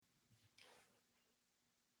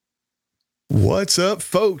What's up,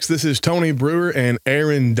 folks? This is Tony Brewer and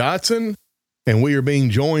Aaron Dotson, and we are being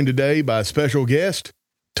joined today by a special guest,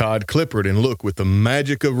 Todd Clippard. And look, with the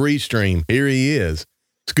magic of Restream, here he is.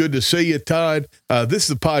 It's good to see you, Todd. This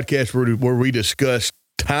is a podcast where we discuss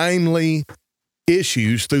timely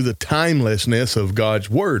issues through the timelessness of God's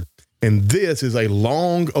Word. And this is a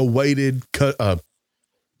long-awaited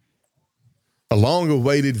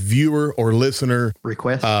viewer or listener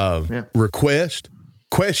request.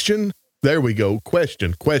 Question. There we go.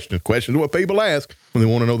 Question. What people ask when they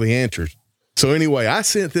want to know the answers. So anyway, I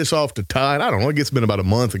sent this off to Todd. I don't know. I guess it's been about a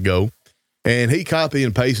month ago. And he copied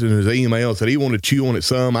and pasted in his email, said he wanted to chew on it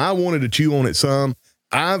some. I wanted to chew on it some.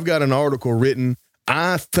 I've got an article written.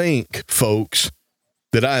 I think, folks,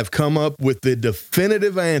 that I have come up with the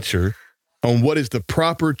definitive answer on what is the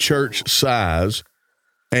proper church size.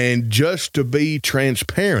 And just to be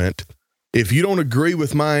transparent, if you don't agree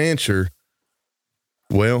with my answer,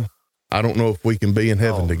 well, I don't know if we can be in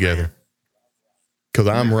heaven together. Because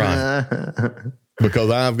I'm right.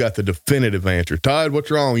 Because I've got the definitive answer. Todd,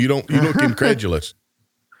 what's wrong? You look incredulous.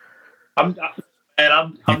 I'm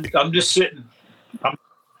just sitting.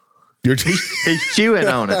 He's chewing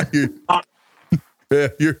on it.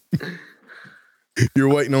 You're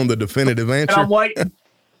waiting on the definitive answer. I'm waiting.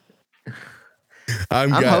 I'm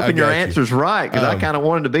hoping your answer's right, because I kind of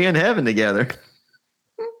wanted to be in heaven together.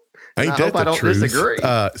 Ain't that the truth? Disagree.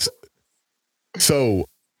 So,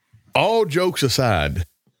 all jokes aside,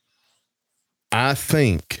 I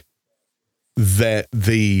think that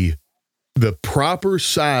the proper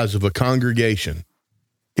size of a congregation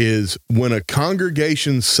is when a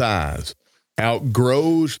congregation size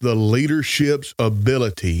outgrows the leadership's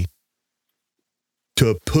ability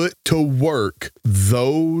to put to work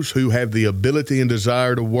those who have the ability and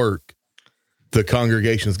desire to work. The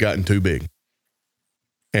congregation's gotten too big.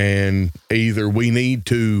 And either we need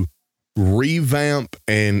to revamp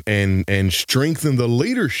and strengthen the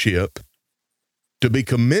leadership to be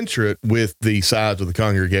commensurate with the size of the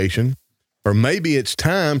congregation, or maybe it's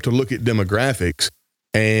time to look at demographics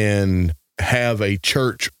and have a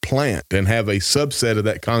church plant and have a subset of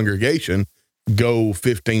that congregation go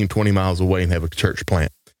 15, 20 miles away and have a church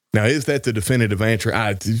plant. Now, is that the definitive answer?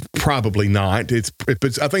 Probably not. I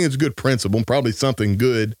think it's a good principle, probably something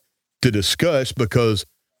good to discuss, because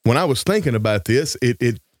when I was thinking about this,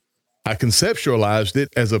 I conceptualized it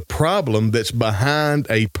as a problem that's behind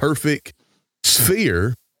a perfect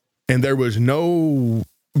sphere, and there was no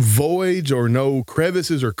voids or no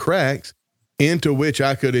crevices or cracks into which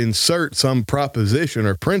I could insert some proposition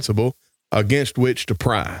or principle against which to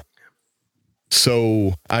pry.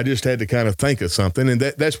 So I just had to kind of think of something, and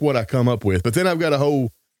that's what I come up with. But then I've got a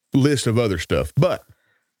whole list of other stuff. But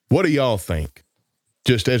what do y'all think?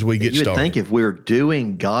 Just as we get started. You would think if we're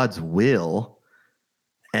doing God's will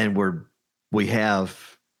and we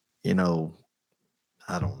have, I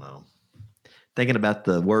don't know, thinking about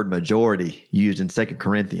the word majority used in 2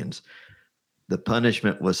 Corinthians, the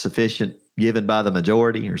punishment was sufficient given by the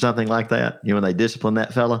majority or something like that. When they discipline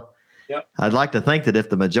that fella. Yep. I'd like to think that if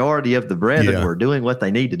the majority of the brethren were doing what they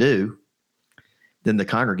need to do, then the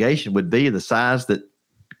congregation would be the size that,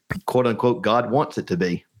 quote unquote, God wants it to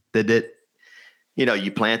be.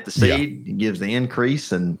 You plant the seed, it gives the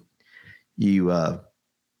increase, and you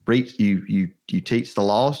teach the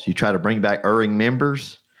lost, you try to bring back erring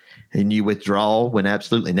members, and you withdraw when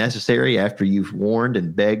absolutely necessary after you've warned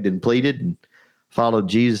and begged and pleaded and followed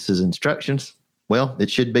Jesus' instructions. Well,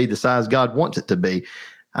 it should be the size God wants it to be.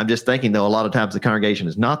 I'm just thinking, though, a lot of times the congregation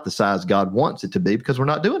is not the size God wants it to be because we're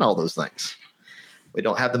not doing all those things. We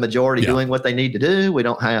don't have the majority doing what they need to do. We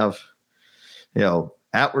don't have,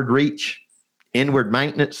 outward reach, inward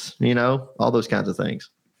maintenance, all those kinds of things.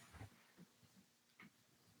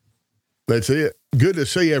 That's it. Good to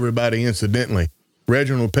see everybody, incidentally.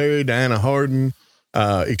 Reginald Perry, Diana Harden,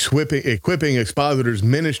 Equipping Expositors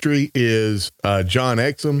Ministry is John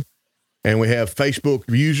Exum. And we have Facebook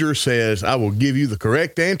user says, I will give you the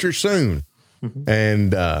correct answer soon.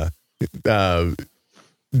 And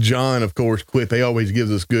John, of course, he always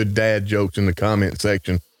gives us good dad jokes in the comment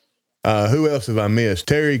section. Who else have I missed?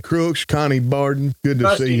 Terry Crooks, Connie Barden. Good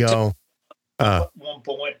to see y'all. At one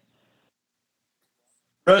point,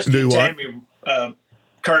 Rusty and Tammy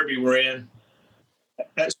Kirby were in.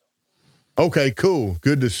 Okay, cool.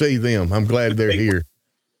 Good to see them. I'm glad they're here.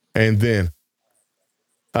 And then,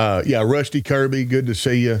 Rusty Kirby, good to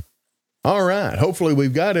see you. All right. Hopefully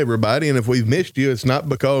we've got everybody. And if we've missed you, it's not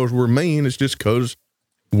because we're mean. It's just because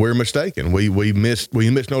we're mistaken. We miss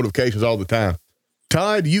notifications all the time.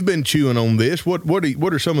 Todd, you've been chewing on this. What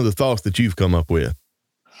are some of the thoughts that you've come up with?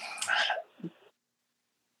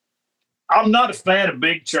 I'm not a fan of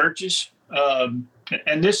big churches.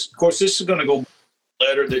 and this, of course, this is going to go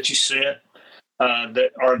letter that you sent,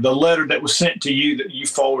 or the letter that was sent to you that you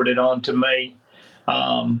forwarded on to me.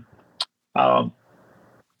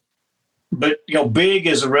 But big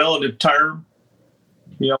is a relative term.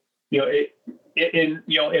 In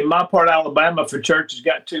my part of Alabama, if a church has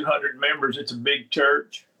got 200 members, it's a big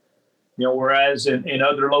church. Whereas in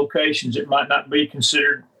other locations, it might not be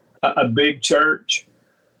considered a big church.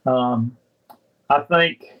 I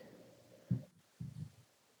think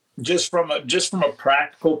just from a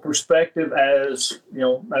practical perspective, as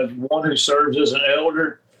as one who serves as an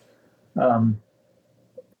elder,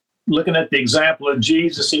 looking at the example of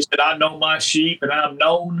Jesus, he said, "I know my sheep, and I'm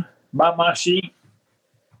known by my sheep."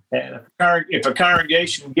 And if a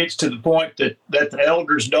congregation gets to the point that the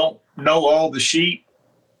elders don't know all the sheep,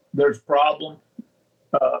 there's a problem,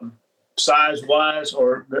 size-wise,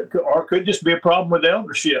 or could just be a problem with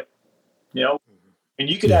eldership. And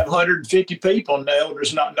you could have 150 people and the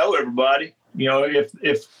elders not know everybody.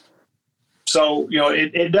 If so,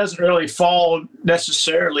 it doesn't really fall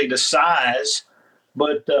necessarily to size,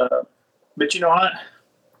 but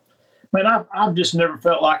I've just never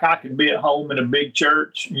felt like I could be at home in a big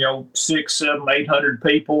church, 600, 700, 800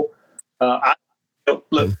 people.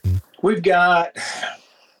 Look, we've got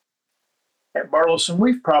at Burleson,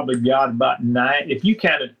 we've probably got about 9. If you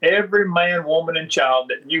counted every man, woman, and child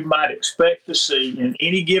that you might expect to see in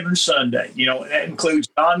any given Sunday, that includes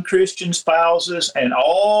non-Christian spouses and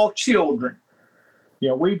all children.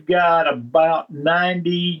 We've got about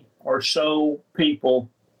 90 or so people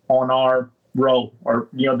on our roll, or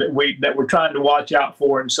that we're trying to watch out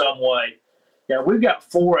for in some way. We've got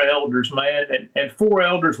 4 elders, man, and 4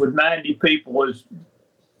 elders with 90 people is,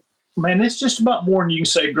 man, that's just about more than you can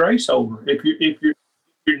say grace over if you're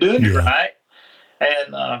doing it right.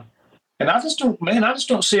 And I just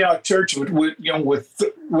don't see how a church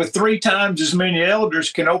with 3 times as many elders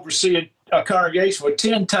can oversee a congregation with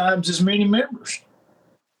 10 times as many members.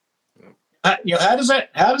 How does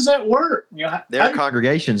that work? There are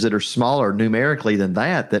congregations that are smaller numerically than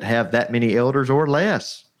that have that many elders or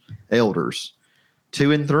less elders,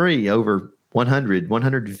 2 and 3 over 100,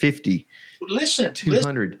 150. Listen,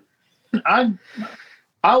 200. I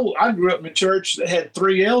grew up in a church that had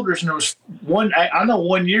 3 elders, and there was one. I know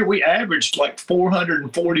one year we averaged like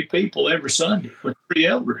 440 people every Sunday with 3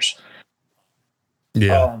 elders.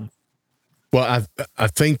 Yeah. Well, I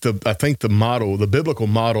think the model, the biblical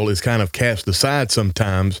model, is kind of cast aside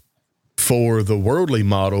sometimes for the worldly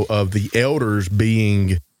model of the elders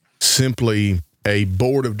being simply a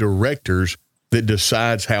board of directors that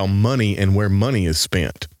decides how money and where money is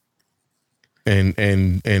spent. And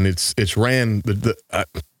it's ran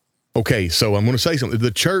okay. So I'm going to say something.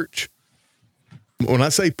 The church, when I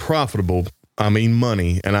say profitable, I mean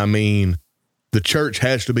money, and I mean the church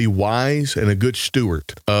has to be wise and a good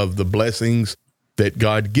steward of the blessings that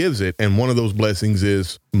God gives it. And one of those blessings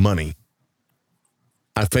is money.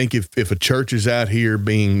 I think if a church is out here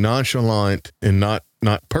being nonchalant and not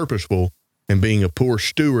purposeful and being a poor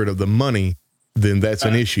steward of the money, then that's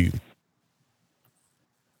an issue.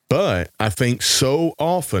 But I think so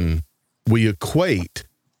often we equate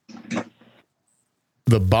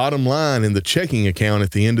the bottom line in the checking account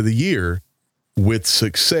at the end of the year with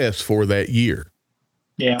success for that year.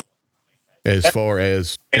 Yeah. As far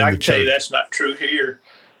as, and I can tell you that's not true here.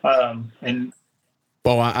 I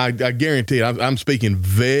guarantee it. I'm speaking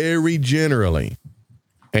very generally,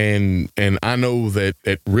 and I know that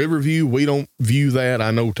at Riverview we don't view that.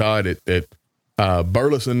 I know, Todd, at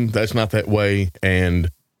Burleson that's not that way, and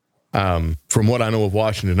from what I know of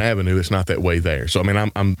Washington Avenue, it's not that way there. So I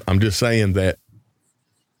mean, I'm just saying that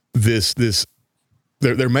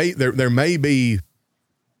there may be,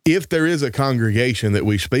 if there is a congregation that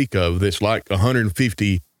we speak of that's like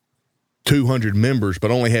 150, 200 members, but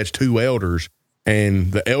only has 2 elders,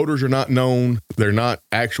 and the elders are not known, they're not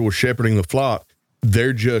actual shepherding the flock,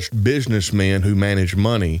 they're just businessmen who manage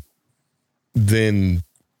money, then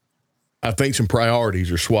I think some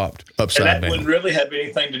priorities are swapped upside down. And that wouldn't really have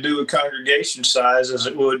anything to do with congregation size as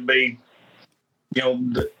it would be,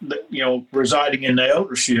 residing in the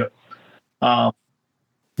eldership.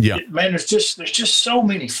 Yeah, man, there's just so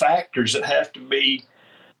many factors that have to be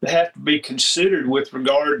considered with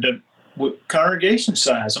regard to congregation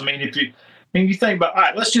size. I mean, you think about, all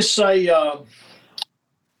right, let's just say, I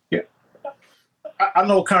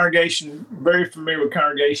know a congregation, very familiar with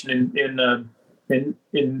congregation in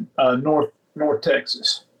North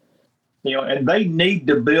Texas, and they need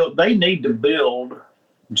to build an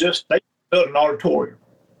auditorium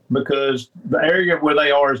because the area where they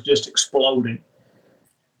are is just exploding.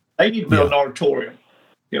 They need to build an auditorium.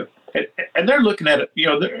 And and they're looking at it,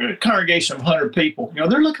 they're a congregation of 100 people. They're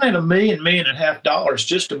looking at $1.5 million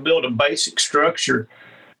just to build a basic structure.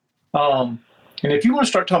 And if you want to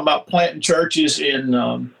start talking about planting churches in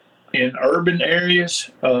urban areas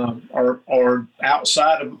or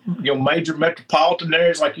outside of major metropolitan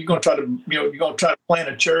areas, like you're going to try to plant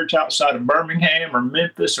a church outside of Birmingham or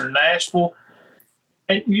Memphis or Nashville,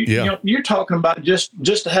 and you're talking about just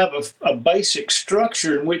to have a basic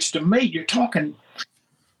structure in which to meet. You're talking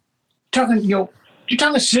 $6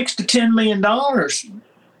 to $10 million.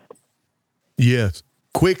 Yes.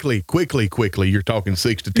 Quickly. You're talking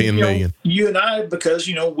 6 to 10 million. You and I, because,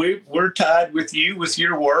 we're tied with you, with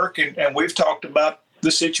your work, and we've talked about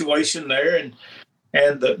the situation there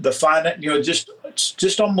and the finance,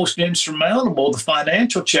 just almost insurmountable, the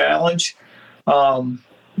financial challenge. I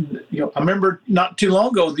remember not too long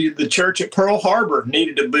ago, the church at Pearl Harbor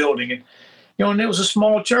needed a building, and it was a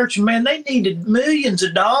small church, and man, they needed millions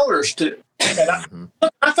of dollars to. And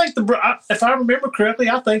I think if I remember correctly,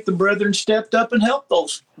 I think the brethren stepped up and helped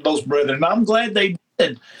those brethren. And I'm glad they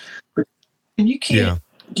did. But you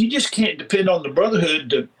just can't depend on the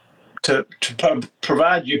brotherhood to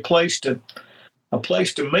provide you a place to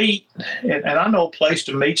meet. And I know a place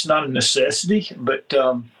to meet's not a necessity, but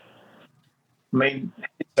it's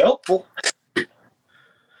helpful.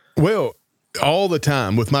 Well, all the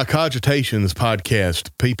time with my Cogitations podcast,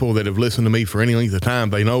 people that have listened to me for any length of time,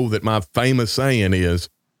 they know that my famous saying is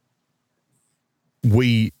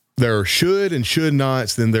there are should and should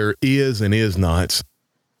nots, then there is and is nots.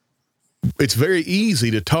 It's very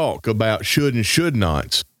easy to talk about should and should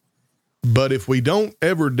nots, but if we don't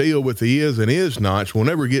ever deal with the is and is nots, we'll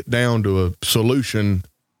never get down to a solution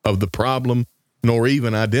of the problem, nor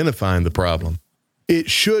even identifying the problem. It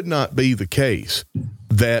should not be the case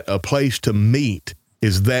that a place to meet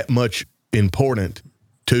is that much important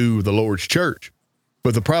to the Lord's church.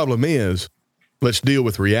 But the problem is, let's deal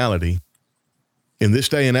with reality. In this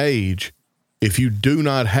day and age, if you do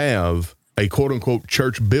not have a quote-unquote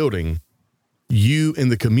church building, you in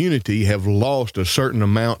the community have lost a certain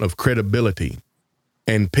amount of credibility.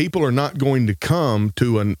 And people are not going to come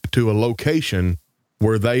to a location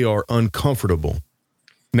where they are uncomfortable.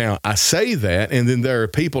 Now, I say that, and then there are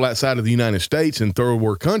people outside of the United States in third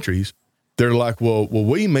world countries. They're like, well,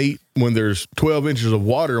 we meet when there's 12 inches of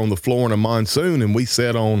water on the floor in a monsoon, and we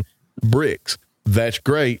set on bricks. That's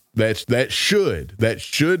great. That should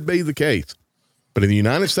be the case. But in the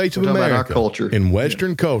United States of America, our culture. In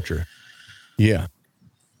Western culture, if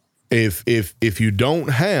you don't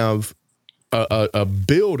have a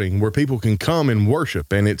building where people can come and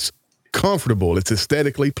worship, and it's comfortable, it's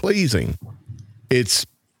aesthetically pleasing,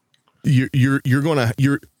 you're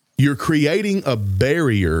creating a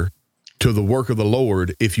barrier to the work of the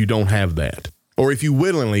Lord if you don't have that, or if you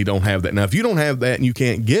willingly don't have that. Now, if you don't have that and you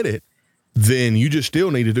can't get it, then you just still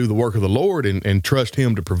need to do the work of the Lord and trust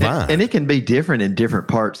him to provide. And it can be different in different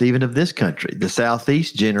parts, even of this country. The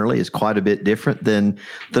Southeast generally is quite a bit different than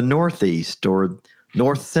the Northeast or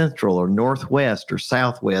North Central or Northwest or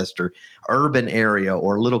Southwest or urban area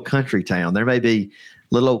or little country town. There may be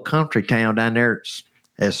little old country town down there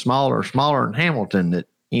as smaller than Hamilton that,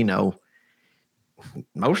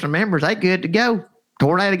 most of the members, they good to go.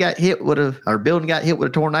 Tornado got hit our building got hit with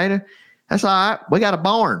a tornado. That's all right. We got a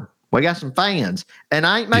barn. We got some fans. And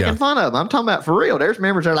I ain't making fun of them. I'm talking about for real. There's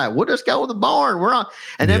members that are like, we'll just go with the barn. We're on.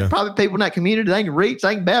 And then probably people in that community, they can reach,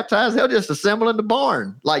 they can baptize, they'll just assemble in the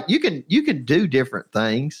barn. Like you can do different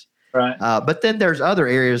things. Right. But then there's other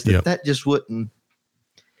areas that just wouldn't,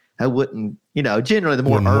 generally the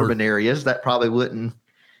more urban areas that probably wouldn't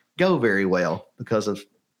go very well because of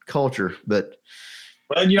culture. But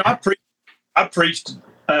I preached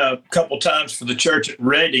a couple times for the church at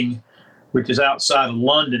Reading, which is outside of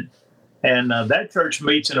London, and that church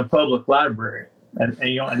meets in a public library, and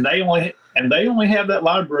they only have that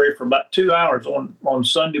library for about 2 hours on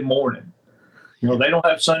Sunday morning. They don't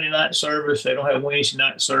have Sunday night service, they don't have Wednesday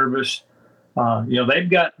night service. They've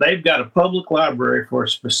got a public library for a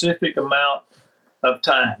specific amount of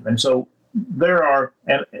time, and so there are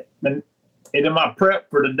and in my prep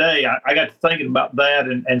for today, I got to thinking about that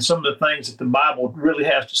and some of the things that the Bible really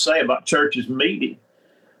has to say about churches meeting.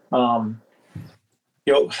 And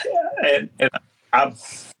I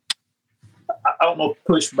don't know if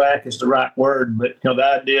pushback is the right word, but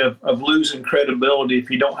the idea of losing credibility if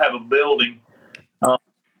you don't have a building.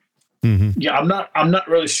 I'm not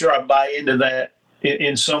really sure I buy into that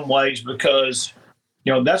in some ways, because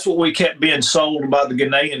that's what we kept being sold by the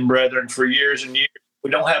Ghanaian brethren for years and years. We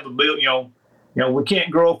don't have a building. We can't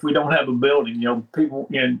grow if we don't have a building. People.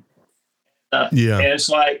 And it's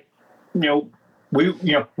like we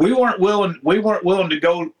weren't willing to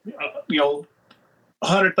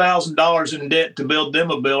 $100,000 in debt to build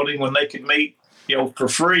them a building when they could meet, for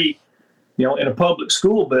free, in a public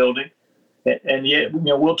school building. And yet,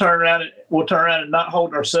 we'll turn around and not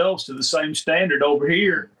hold ourselves to the same standard over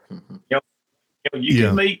here. You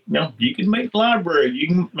can meet, you can meet library.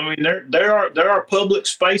 There are public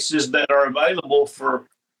spaces that are available for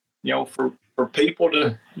people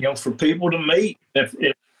to, meet. If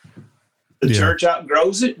the church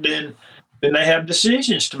outgrows it, then they have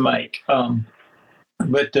decisions to make.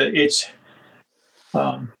 But it's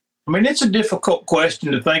a difficult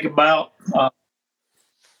question to think about. I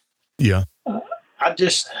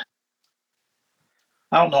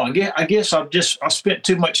don't know. I guess I spent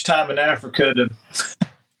too much time in Africa to.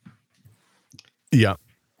 Yeah.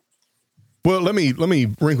 Well, let me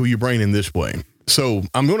wrinkle your brain in this way. So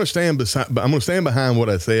I'm going to stand behind what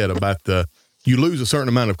I said about you lose a certain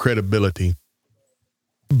amount of credibility.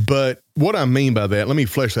 But what I mean by that, let me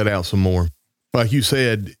flesh that out some more. Like you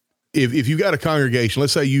said, if you got a congregation,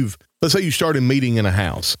 let's say you started meeting in a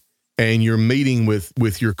house and you're meeting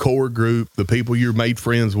with your core group, the people you're made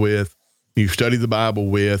friends with, you study the Bible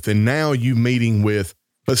with, and now you meeting with,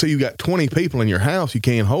 let's say you got 20 people in your house, you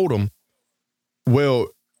can't hold them. Well,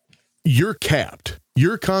 you're capped.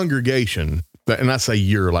 Your congregation, and I say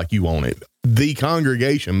you're like you own it, the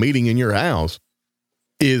congregation meeting in your house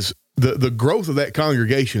is the growth of that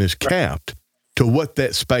congregation is capped to what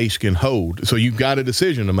that space can hold. So you've got a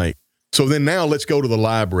decision to make. So then now let's go to the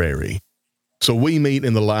library. So we meet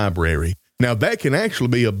in the library. Now that can actually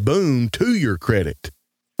be a boon to your credit.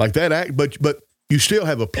 Like that but you still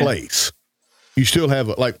have a place. You still have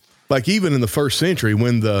like even in the first century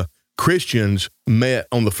when the Christians met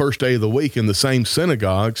on the first day of the week in the same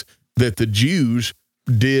synagogues that the Jews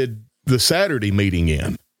did the Saturday meeting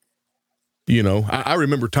in. I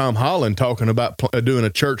remember Tom Holland talking about doing a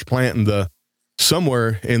church plant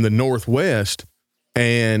somewhere in the Northwest,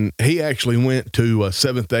 and he actually went to a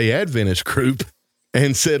Seventh-day Adventist group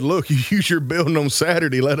and said, look, you use your building on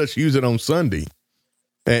Saturday, let us use it on Sunday.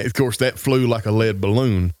 And of course, that flew like a lead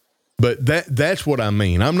balloon. But that's what I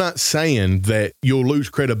mean. I'm not saying that you'll lose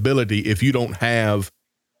credibility if you don't have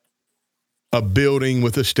a building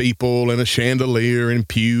with a steeple and a chandelier and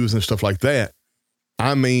pews and stuff like that.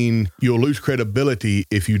 I mean, you'll lose credibility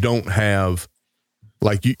if you don't have,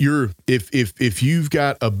 like, if you've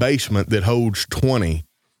got a basement that holds 20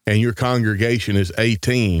 and your congregation is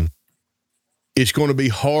 18, it's going to be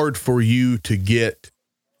hard for you to get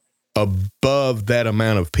above that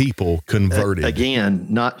amount of people converted. Again,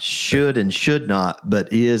 not should and should not,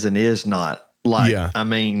 but is and is not. Like, I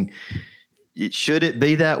mean, should it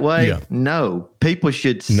be that way? Yeah. No. People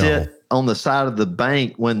should sit on the side of the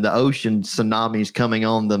bank when the ocean tsunami's coming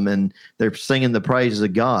on them and they're singing the praises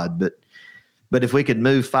of God. But if we could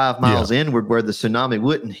move 5 miles inward where the tsunami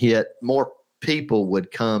wouldn't hit, more people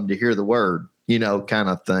would come to hear the word, kind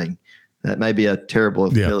of thing. That may be a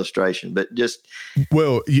terrible illustration, but just.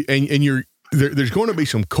 Well, there's going to be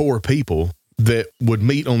some core people that would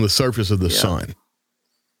meet on the surface of the sun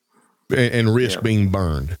and risk being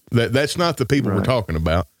burned. That's not the people we're talking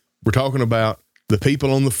about. We're talking about the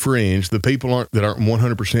people on the fringe, the people that aren't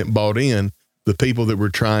 100% bought in, the people that we're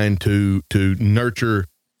trying to nurture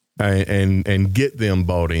and get them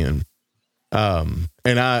bought in. And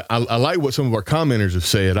I like what some of our commenters have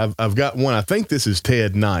said. I've got one. I think this is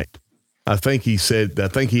Ted Knight. I think he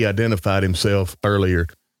identified himself earlier.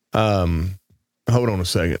 Hold on a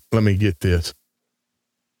second. Let me get this.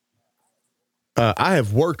 I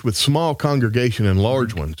have worked with small congregation and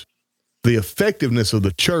large ones. The effectiveness of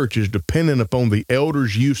the church is dependent upon the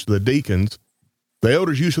elders' use of the deacons,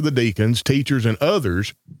 teachers, and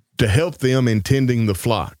others to help them in tending the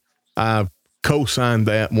flock. I co-sign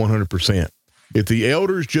that 100%. If the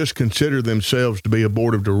elders just consider themselves to be a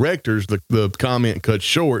board of directors, the comment cuts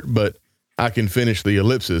short, but I can finish the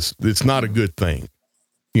ellipsis. It's not a good thing.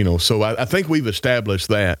 So I think we've established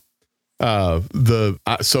that.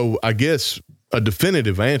 So I guess a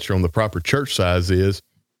definitive answer on the proper church size is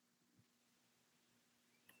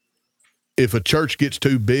if a church gets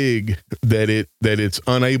too big that it's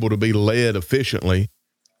unable to be led efficiently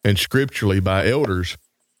and scripturally by elders,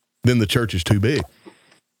 then the church is too big.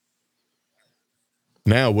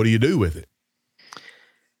 Now, what do you do with it?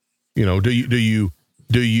 Do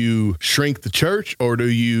you shrink the church or do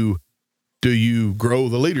you grow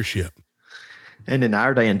the leadership? And in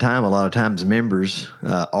our day and time, a lot of times members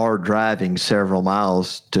are driving several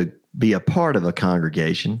miles to be a part of a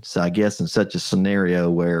congregation. So I guess in such a scenario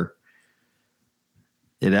where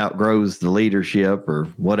it outgrows the leadership or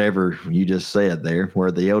whatever you just said there,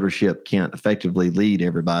 where the eldership can't effectively lead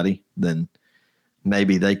everybody, then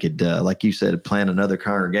maybe they could, like you said, plan another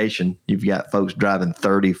congregation. You've got folks driving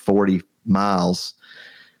 30, 40 miles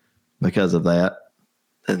because of that.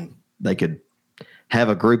 And they could have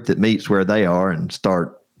a group that meets where they are and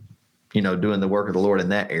start, doing the work of the Lord in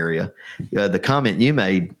that area. The comment you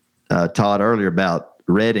made, Todd, earlier about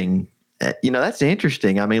Reading, that's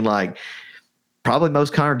interesting. I mean, like, probably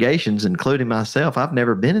most congregations, including myself, I've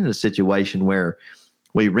never been in a situation where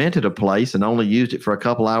we rented a place and only used it for a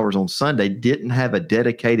couple hours on Sunday, didn't have a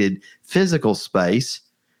dedicated physical space.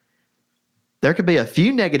 There could be a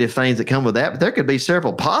few negative things that come with that, but there could be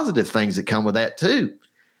several positive things that come with that too.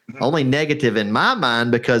 Mm-hmm. Only negative in my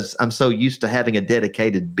mind because I'm so used to having a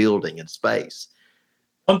dedicated building and space.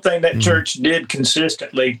 One thing that church did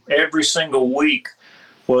consistently every single week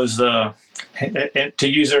was, to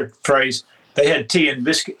use their phrase, they had tea and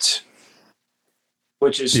biscuits,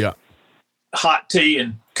 which is hot tea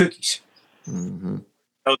and cookies. Mm-hmm.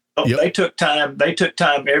 So they took time. They took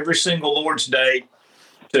time every single Lord's Day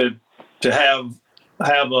to have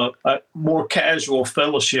a more casual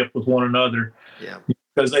fellowship with one another. Yeah,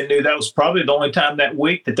 because they knew that was probably the only time that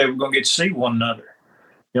week that they were going to get to see one another.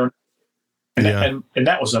 And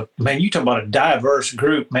that was you talk about a diverse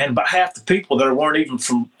group, man. About half the people there weren't even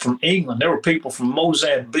from England. There were people from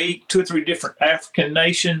Mozambique, 2 or 3 different African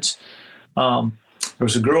nations. There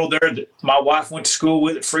was a girl there that my wife went to school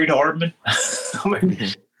with at Frida Hardman.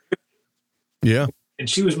 And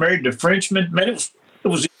she was married to a Frenchman. Man, it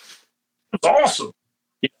was awesome.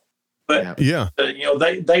 But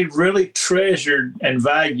they really treasured and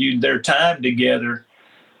valued their time together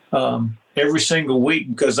every single week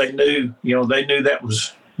because they knew that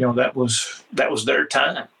was their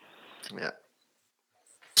time. Yeah.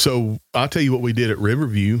 So I'll tell you what we did at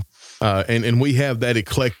Riverview, and we have that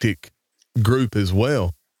eclectic group as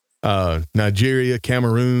well. Nigeria,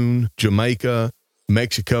 Cameroon, Jamaica,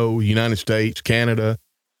 Mexico, United States, Canada,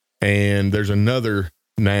 and there's another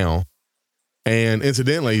now. And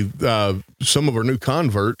incidentally, some of our new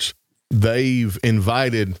converts, they've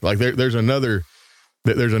invited, like there's another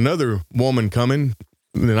woman coming,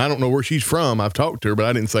 and I don't know where she's from. I've talked to her, but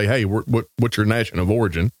I didn't say, hey, what's your nation of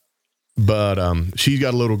origin? But she's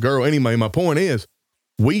got a little girl. Anyway, my point is,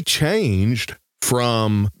 we changed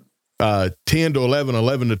from 10 to 11,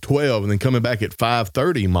 11 to 12, and then coming back at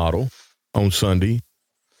 5:30 model on Sunday.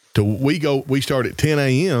 We start at 10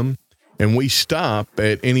 a.m., and we stop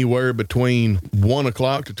at anywhere between 1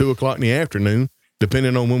 o'clock to 2 o'clock in the afternoon,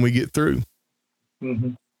 depending on when we get through.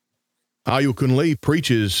 Mm-hmm. Ayul Kunli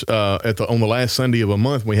preaches on the last Sunday of a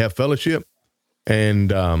month. We have fellowship,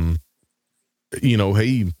 and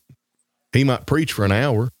he might preach for an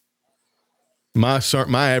hour. My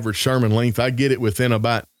average sermon length, I get it within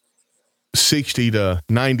about 60 to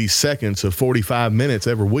 90 seconds of 45 minutes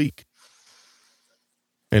every week.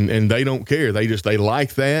 And they don't care. They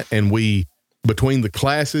like that. And between the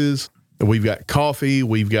classes, we've got coffee,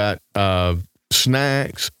 we've got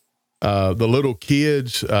snacks. The little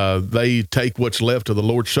kids, they take what's left of the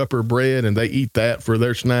Lord's Supper bread and they eat that for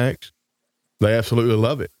their snacks. They absolutely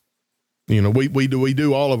love it. We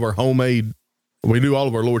do all of our homemade. We do all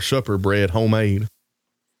of our Lord's Supper bread homemade.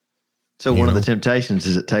 So one of the temptations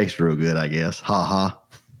is it tastes real good, I guess. Ha ha.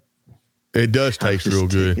 It does taste real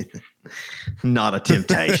good. Not a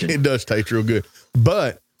temptation. It does taste real good.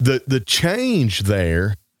 But the change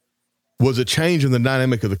there was a change in the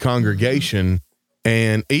dynamic of the congregation.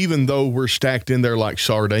 And even though we're stacked in there like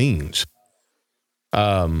sardines,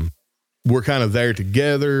 we're kind of there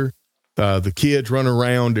together. The kids run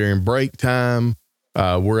around during break time.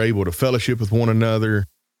 We're able to fellowship with one another.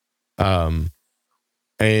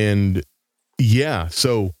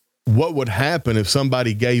 So what would happen if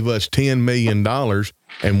somebody gave us $10 million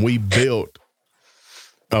and we built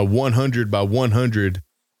a 100 by 100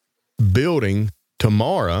 building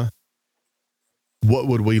tomorrow? What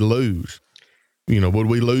would we lose? Would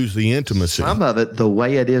we lose the intimacy? Some of it, the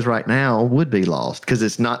way it is right now, would be lost because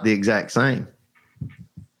it's not the exact same.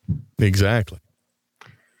 Exactly.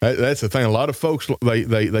 That's the thing. A lot of folks,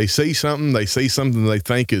 they see something they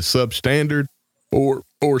think is substandard or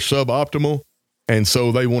suboptimal, and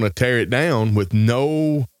so they want to tear it down with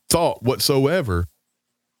no thought whatsoever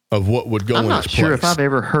of what would go in its place. I'm not sure if I've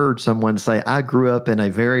ever heard someone say, I grew up in a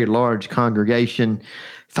very large congregation,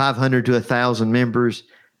 500 to 1,000 members.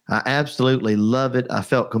 I absolutely love it. I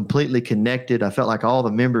felt completely connected. I felt like all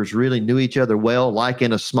the members really knew each other well, like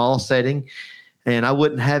in a small setting, and I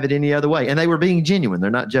wouldn't have it any other way. And they were being genuine.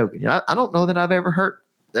 They're not joking. I don't know that I've ever heard.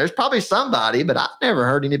 There's probably somebody, but I've never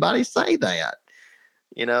heard anybody say that.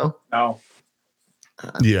 No.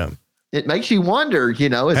 Yeah. It makes you wonder, is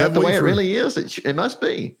that the way it really is? It must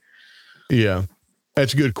be. Yeah.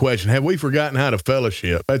 That's a good question. Have we forgotten how to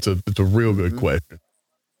fellowship? It's a real good question.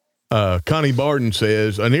 Connie Barden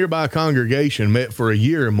says, a nearby congregation met for a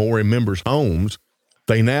year or more in members' homes.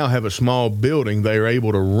 They now have a small building they are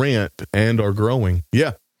able to rent and are growing.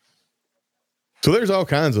 Yeah. So there's all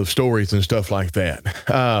kinds of stories and stuff like that.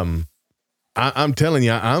 I'm telling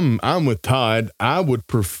you, I'm with Todd. I would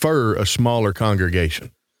prefer a smaller congregation.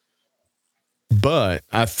 But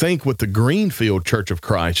I think what the Greenfield Church of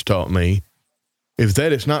Christ taught me is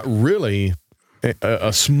that it's not really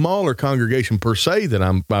a smaller congregation per se that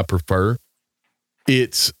I prefer.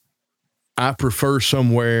 I prefer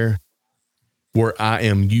somewhere where I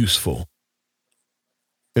am useful.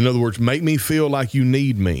 In other words, make me feel like you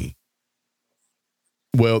need me.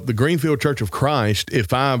 Well, the Greenfield Church of Christ,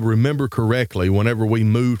 if I remember correctly, whenever we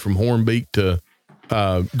moved from Hornbeak to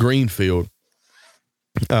Greenfield,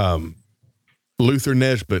 Luther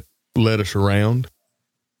Nesbitt led us around.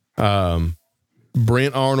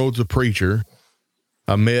 Brent Arnold's a preacher.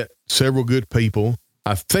 I met several good people.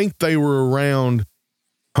 I think they were around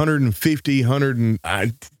 150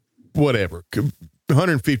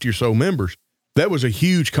 or so members. That was a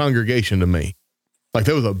huge congregation to me. Like,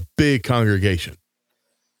 that was a big congregation.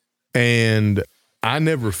 And I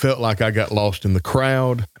never felt like I got lost in the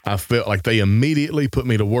crowd. I felt like they immediately put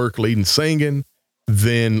me to work leading singing.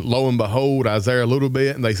 Then, lo and behold, I was there a little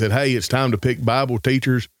bit, and they said, hey, it's time to pick Bible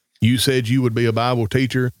teachers. You said you would be a Bible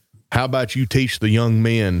teacher. How about you teach the young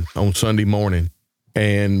men on Sunday morning?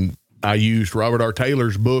 And I used Robert R.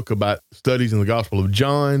 Taylor's book about studies in the Gospel of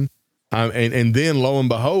John. And then, lo and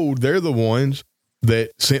behold, they're the ones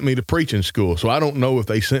that sent me to preaching school. So I don't know if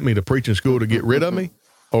they sent me to preaching school to get rid of me,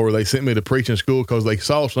 or they sent me to preaching school because they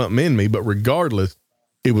saw something in me. But regardless,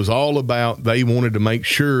 it was all about they wanted to make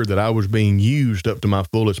sure that I was being used up to my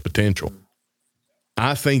fullest potential.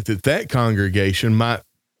 I think that congregation might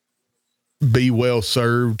be well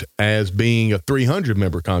served as being a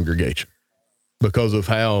 300-member congregation because of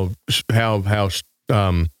how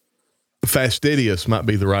fastidious might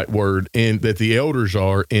be the right word, and that the elders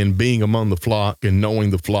are in being among the flock and knowing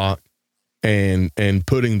the flock and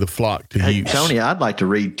putting the flock to use. Tony, I'd like to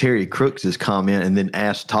read Terry Crooks's comment and then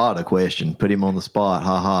ask Todd a question, put him on the spot.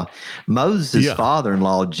 Ha ha. Moses'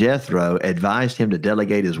 father-in-law, Jethro, advised him to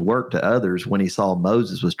delegate his work to others when he saw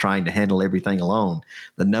Moses was trying to handle everything alone.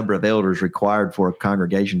 The number of elders required for a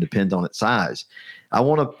congregation depends on its size. I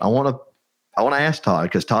want to ask Todd,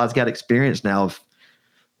 because Todd's got experience now of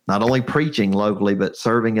not only preaching locally, but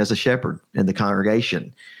serving as a shepherd in the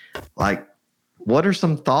congregation. Like, what are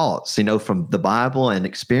some thoughts, from the Bible and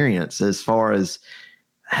experience as far as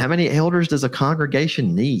how many elders does a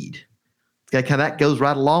congregation need? That goes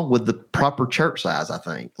right along with the proper church size, I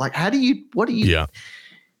think. Like, when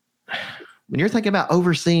you're thinking about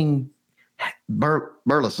overseeing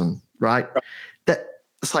Burleson, right? That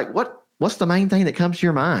it's like, what's the main thing that comes to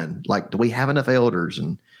your mind? Like, do we have enough elders?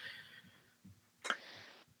 And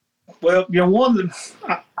well,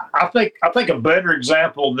 I think a better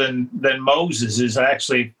example than Moses is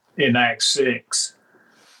actually in Acts 6,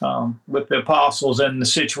 with the apostles and the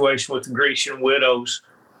situation with the Grecian widows.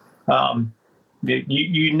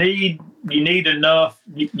 You need enough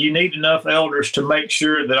elders to make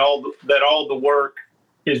sure that all the work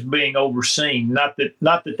is being overseen. Not that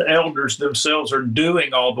the elders themselves are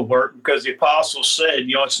doing all the work, because the apostles said,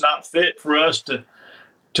 it's not fit for us to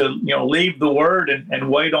leave the word and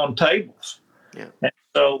wait on tables. Yeah. And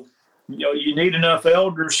so, you need enough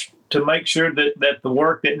elders to make sure that the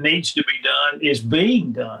work that needs to be done is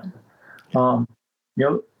being done.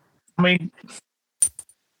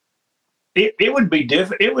 It would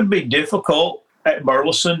be difficult at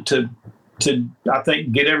Burleson to I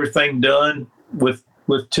think get everything done with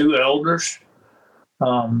 2 elders.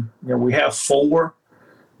 We have 4.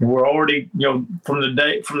 We're already, from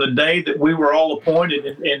the day that we were all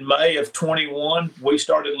appointed in May of 21, we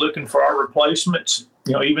started looking for our replacements.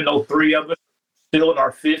 Even though 3 of us are still in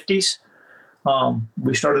our 50s,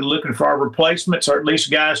 we started looking for our replacements, or at least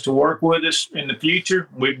guys to work with us in the future.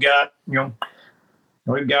 We've got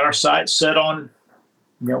our sights set on,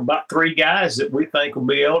 about 3 guys that we think will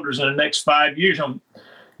be elders in the next 5 years.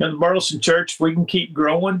 The Burleson Church, if we can keep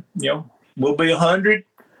growing, we'll be 100,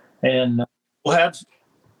 and we'll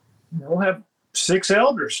have 6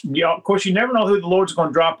 elders. Of course, you never know who the Lord's going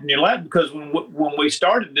to drop in your lap, because when we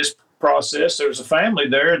started this process, there was a family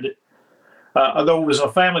there that, although it was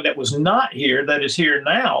a family that was not here, that is here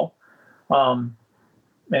now, and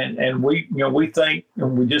we think,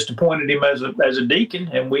 and we just appointed him as a deacon,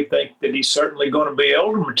 and we think that he's certainly going to be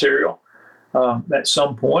elder material at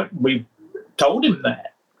some point. We told him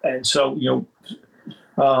that, and so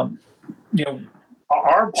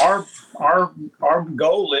our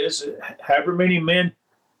goal is however many men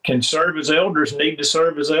can serve as elders need to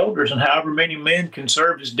serve as elders, and however many men can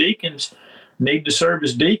serve as deacons need to serve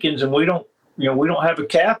as deacons, and we don't have a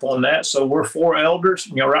cap on that. So we're 4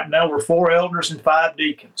 elders. Right now we're 4 elders and 5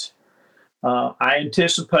 deacons. I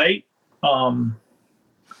anticipate, say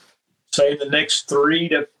in the next 3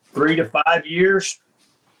 to 5 years,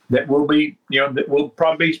 that we'll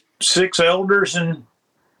probably be 6 elders and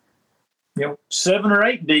 7 or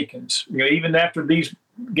 8 deacons. Even after these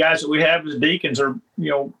guys that we have as deacons are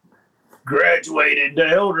graduated to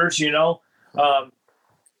elders.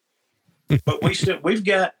 But we've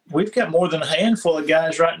got more than a handful of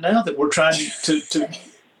guys right now that we're trying to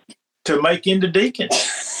make into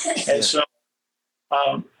deacons, and so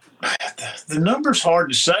the number's hard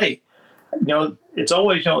to say. It's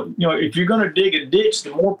always if you're going to dig a ditch,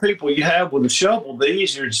 the more people you have with a shovel, the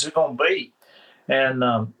easier it's going to be. And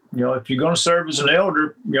if you're going to serve as an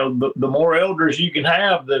elder, the more elders you can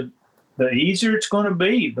have, the easier it's going to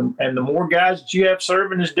be. And the more guys that you have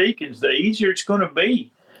serving as deacons, the easier it's going to be.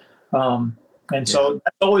 So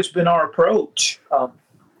that's always been our approach.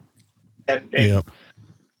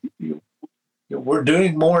 We're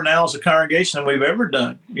doing more now as a congregation than we've ever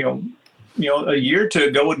done. A year or two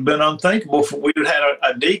ago, it would have been unthinkable if we would have had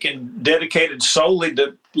a deacon dedicated solely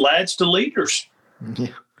to lads to leaders.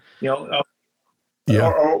 Yeah. We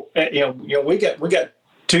got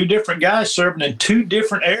 2 different guys serving in 2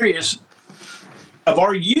 different areas of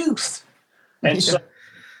our youth, and so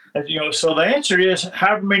the answer is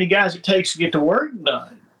however many guys it takes to get the work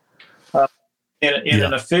done in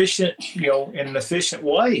an efficient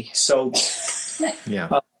way. So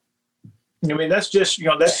that's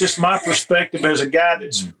just my perspective as a guy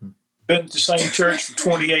that's been at the same church for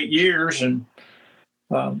 28 years and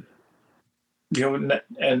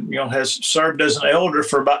has served as an elder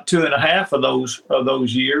for about 2.5 of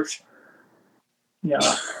those years. Man,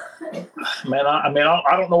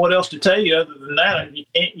 I don't know what else to tell you other than that.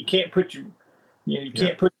 You can't put your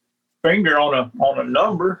can't put your finger on a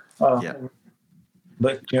number.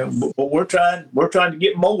 But we're trying to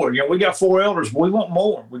get more. We got 4 elders, we want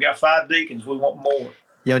more. We got 5 deacons, we want more.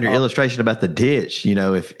 Yeah, on your illustration about the ditch,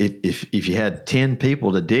 if you had 10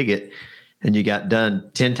 people to dig it and you got done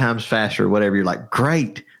 10 times faster or whatever, you're like,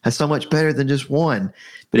 great, that's so much better than just one.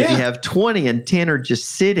 But if you have 20 and 10 are just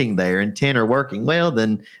sitting there and 10 are working, well,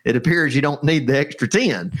 then it appears you don't need the extra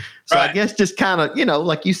 10. So I guess just kind of,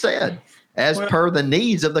 like you said, per the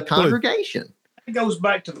needs of the congregation. It goes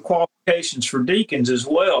back to the qualifications for deacons as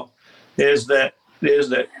well, is that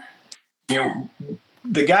the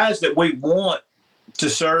guys that we want to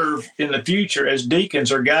serve in the future as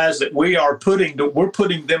deacons are guys that we're putting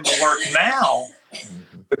them to work now,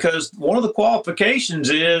 because one of the qualifications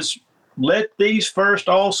is let these first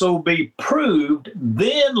also be proved,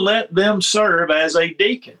 then let them serve as a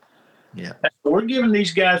deacon. Yeah, we're giving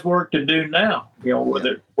these guys work to do now.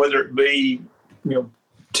 Whether it be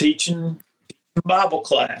teaching Bible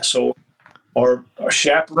class or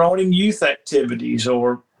chaperoning youth activities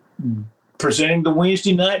or presenting the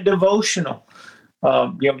Wednesday night devotional.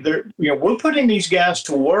 We're putting these guys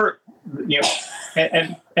to work.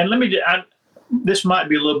 And let me. This might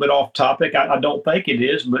be a little bit off topic. I don't think it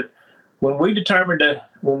is, but when we determined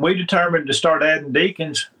to start adding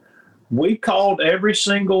deacons, we called every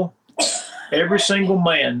single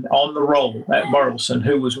man on the roll at Burleson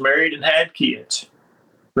who was married and had kids,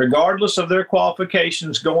 regardless of their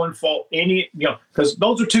qualifications going for any, because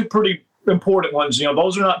those are 2 pretty important ones.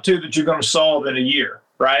 Those are not 2 that you're going to solve in a year,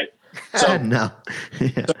 right? So, no. So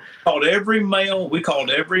we called every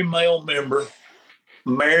male member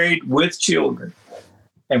married with children,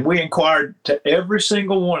 and we inquired to every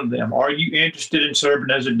single one of them, are you interested in serving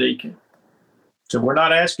as a deacon? So we're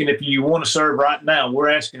not asking if you want to serve right now. We're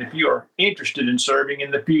asking if you are interested in serving in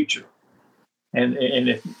the future. And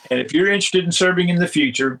if you're interested in serving in the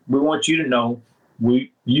future, we want you to know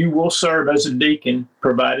you will serve as a deacon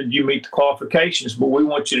provided you meet the qualifications. But we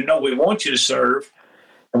want you to know we want you to serve,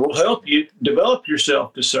 and we'll help you develop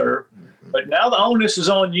yourself to serve. But now the onus is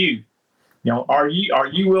on you. Are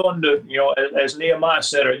you willing to, as Nehemiah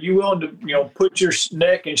said, are you willing to, put your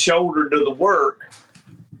neck and shoulder to the work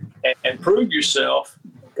and prove yourself?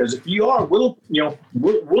 Because if you are, we'll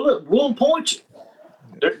appoint you.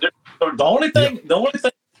 The only thing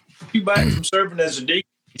you back from serving as a deacon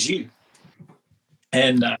is you.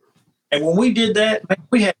 And when we did that, man,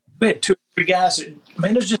 we had 2 or 3 guys that,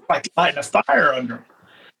 there's just like lighting a fire under them,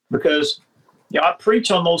 because I preach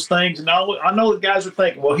on those things, and I know the guys are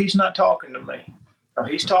thinking, well, he's not talking to me. Or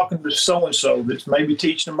he's talking to so-and-so that's maybe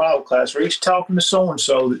teaching a Bible class, or he's talking to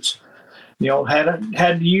so-and-so that's,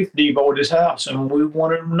 had the youth devo at his house, and we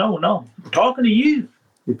wanted him to know, no, we're talking to you.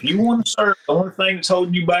 If you want to serve, the only thing that's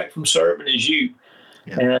holding you back from serving is you.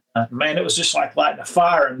 Yeah. And man, it was just like lighting a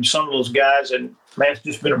fire in some of those guys. And man, it's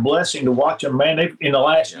just been a blessing to watch them, man, in the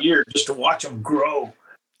last year, just to watch them grow,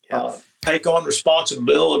 take on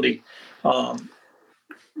responsibility,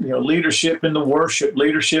 leadership in the worship,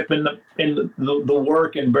 leadership in the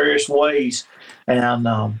work in various ways. And,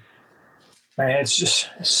 man, it's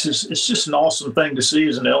just an awesome thing to see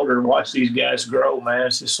as an elder and watch these guys grow, man.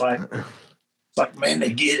 It's just like, man, they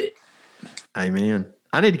get it. Amen.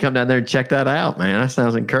 I need to come down there and check that out, man. That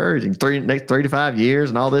sounds encouraging. Next 3 to 5 years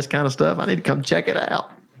and all this kind of stuff. I need to come check it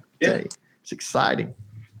out. Yeah. It's exciting.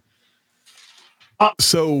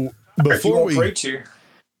 So before we preach here,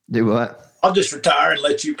 do what? I'll just retire and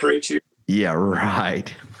let you preach here. Yeah,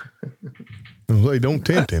 right. Well, don't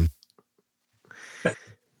tempt him.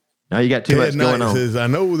 Now you got too much going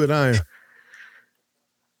on.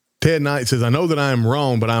 Ted Knight says, I know that I am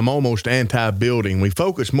wrong, but I'm almost anti-building. We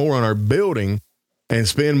focus more on our building and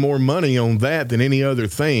spend more money on that than any other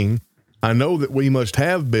thing. I know that we must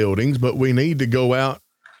have buildings, but we need to go out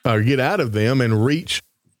or get out of them and reach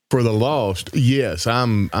for the lost. Yes,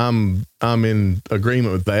 I'm in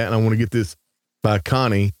agreement with that. And I want to get this by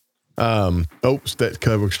Connie. That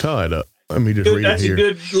cover's tied up. Let me just read it here. That's a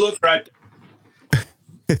good look right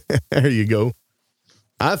there. There you go.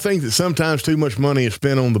 I think that sometimes too much money is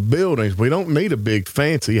spent on the buildings. We don't need a big,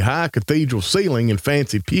 fancy, high cathedral ceiling and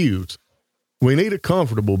fancy pews. We need a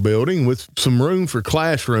comfortable building with some room for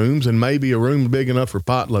classrooms and maybe a room big enough for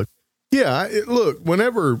potluck. Yeah, look,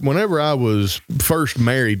 whenever I was first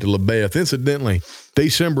married to LaBeth, incidentally,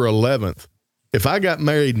 December 11th, if I got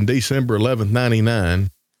married in December 11th,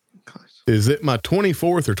 99, is it my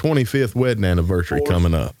 24th or 25th wedding anniversary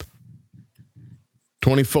coming up?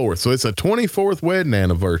 24th. So it's a 24th wedding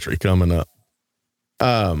anniversary coming up.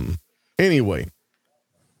 Anyway,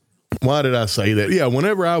 why did I say that? Yeah,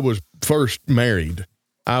 whenever I was first married,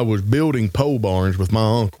 I was building pole barns with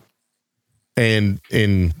my uncle. And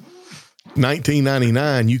in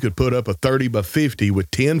 1999, you could put up a 30 by 50 with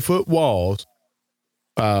 10-foot walls,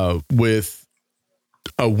 with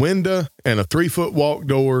a window and a 3-foot walk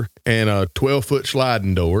door and a 12-foot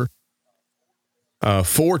sliding door,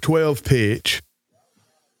 412 pitch,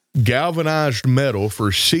 galvanized metal for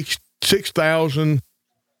 $64.99,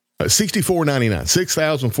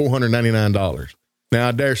 $6,499. Now,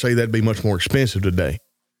 I dare say that'd be much more expensive today.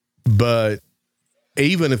 But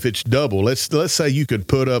even if it's double, let's say you could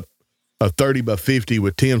put up a 30 by 50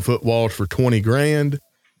 with 10-foot walls for $20,000,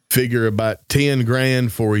 figure about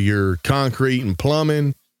 $10,000 for your concrete and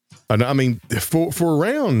plumbing. I mean, for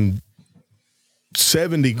around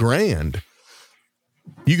 $70,000,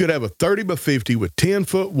 you could have a 30 by 50 with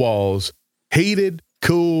 10-foot walls, heated,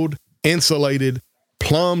 cooled, insulated,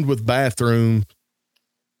 plumbed with bathrooms,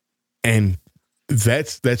 and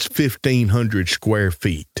that's 1,500 square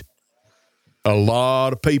feet. A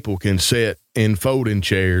lot of people can sit in folding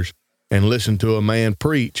chairs and listen to a man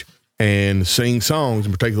preach and sing songs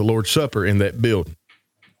and partake of the Lord's Supper in that building.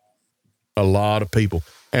 A lot of people.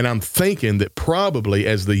 And I'm thinking that probably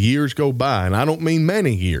as the years go by, and I don't mean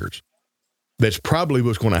many years, that's probably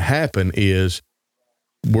what's going to happen is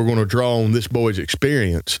we're going to draw on this boy's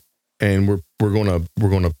experience, and we're going to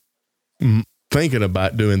thinking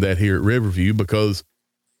about doing that here at Riverview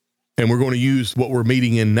and we're going to use what we're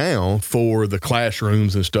meeting in now for the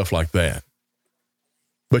classrooms and stuff like that.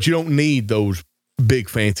 But you don't need those big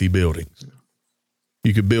fancy buildings.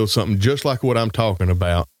 You could build something just like what I'm talking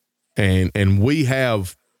about. And we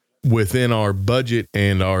have within our budget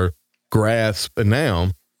and our grasp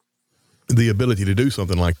now the ability to do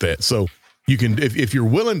something like that. So you can, if you're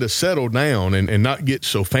willing to settle down and not get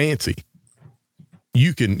so fancy,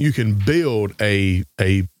 you can build a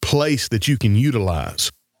place that you can utilize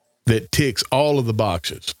that ticks all of the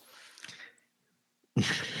boxes.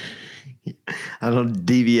 I don't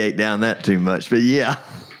deviate down that too much, but yeah,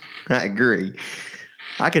 I agree.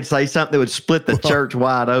 I could say something that would split the church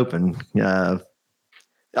wide open. All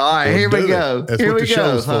right, here we go. Here we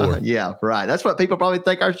go. Huh? Yeah, right. That's what people probably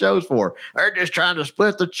think our show's for. They're just trying to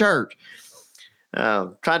split the church.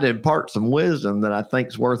 Trying to impart some wisdom that I think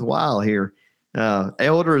is worthwhile here.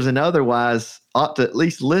 Elders and otherwise ought to at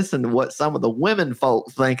least listen to what some of the women folk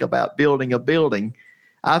think about building a building.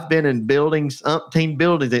 I've been in buildings, umpteen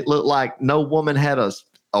buildings that look like no woman had a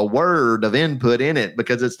word of input in it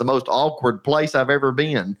because it's the most awkward place I've ever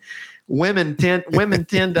been. Women tend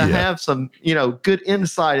to have some, good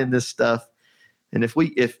insight in this stuff. And if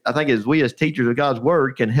I think as we as teachers of God's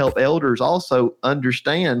word can help elders also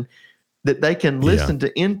understand that they can listen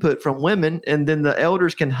to input from women, and then the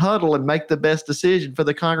elders can huddle and make the best decision for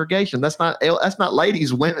the congregation. That's not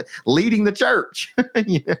ladies, women leading the church.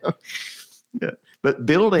 Yeah. But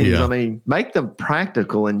buildings, I mean, make them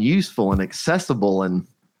practical and useful and accessible, and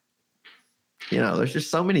there's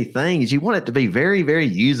just so many things. You want it to be very, very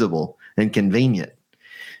usable and convenient.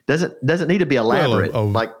 Doesn't need to be elaborate,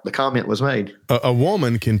 like the comment was made. A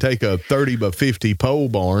woman can take a 30 by 50 pole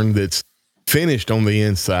barn that's finished on the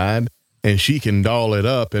inside, and she can doll it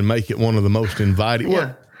up and make it one of the most inviting.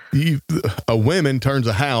 Yeah. A woman turns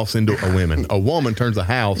a house into a woman turns a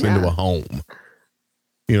house into a home.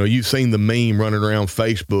 You've seen the meme running around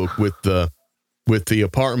Facebook with the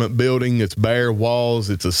apartment building. It's bare walls.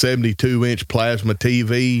 It's a 72-inch plasma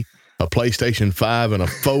TV, a PlayStation 5, and a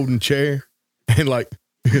folding chair. And like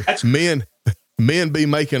men be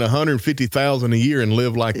making $150,000 a year and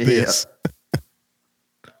live like this.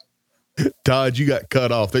 Todd, you got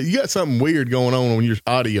cut off. You got something weird going on your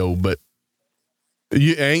audio, but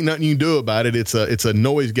ain't nothing you can do about it. It's a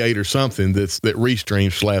noise gate or something that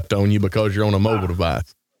Restream slapped on you because you're on a mobile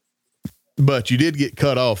device. But you did get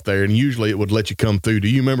cut off there, and usually it would let you come through. Do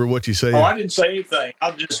you remember what you said? Oh, I didn't say anything.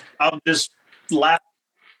 I'll just laugh.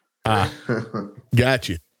 Got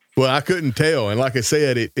you. Well, I couldn't tell, and like I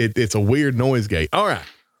said, it's a weird noise gate. All right,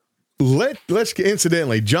 let's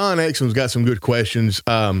incidentally, John Exum's got some good questions.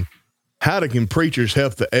 How can preachers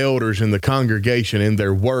help the elders in the congregation in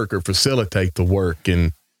their work or facilitate the work?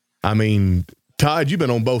 And I mean, Todd, you've been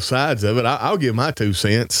on both sides of it. I'll give my 2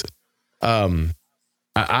 cents.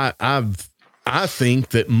 I think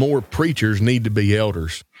that more preachers need to be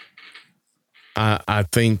elders. I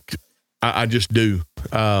think I just do.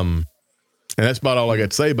 And that's about all I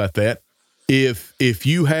got to say about that. If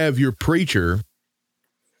you have your preacher,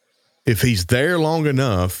 if he's there long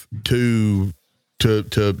enough to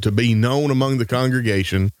be known among the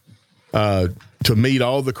congregation, to meet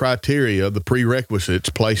all the criteria, the prerequisites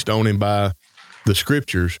placed on him by the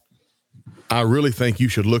scriptures, I really think you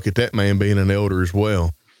should look at that man being an elder as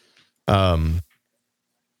well.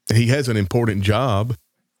 He has an important job,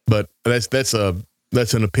 but that's an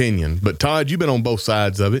opinion. But Todd, you've been on both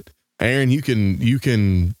sides of it. Aaron, you can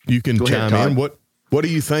chime in. What do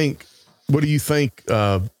you think? What do you think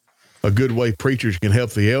a good way preachers can help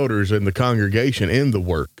the elders in the congregation in the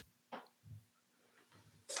work?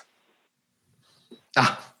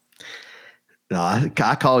 No,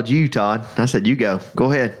 I called you, Todd. I said, you go.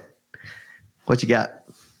 Go ahead. What you got?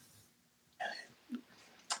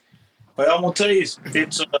 Well, I'm going to tell you,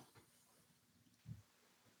 it's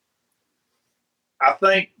I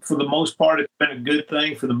think for the most part, it's been a good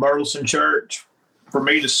thing for the Burleson Church for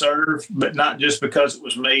me to serve, but not just because it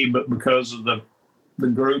was me, but because of the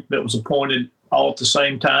group that was appointed all at the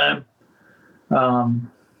same time.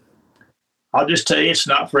 I'll just tell you, it's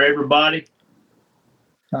not for everybody.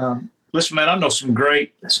 Listen, man, I know some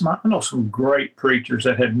great preachers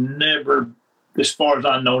that have never, as far as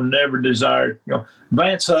I know, never desired.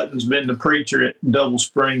 Vance Hutton's been the preacher at Double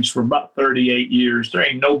Springs for about 38 years. There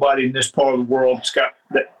ain't nobody in this part of the world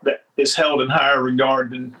that is held in higher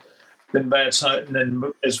regard than Vance Hutton. And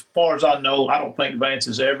as far as I know, I don't think Vance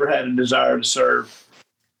has ever had a desire to serve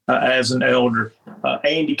as an elder.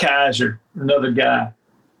 Andy Kaiser, another guy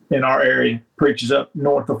in our area, preaches up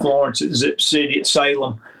north of Florence at Zip City at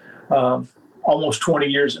Salem, almost 20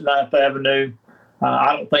 years at 9th Avenue.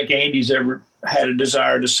 I don't think Andy's ever had a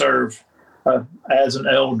desire to serve as an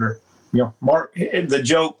elder. Mark, the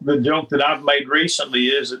joke that I've made recently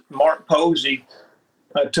is that Mark Posey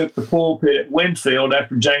took the pulpit at Winfield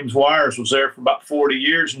after James Wires was there for about 40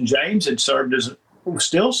 years, and James had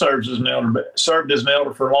still serves as an elder, but served as an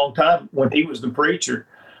elder for a long time when he was the preacher.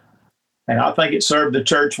 And I think it served the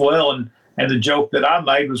church well. And the joke that I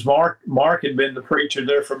made was Mark had been the preacher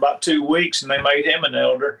there for about 2 weeks, and they made him an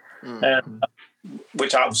elder, and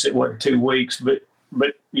which obviously it wasn't 2 weeks, but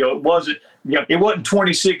it wasn't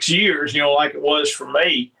 26 years, like it was for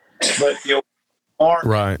me. But Mark,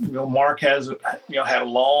 right. Mark has had a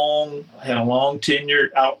long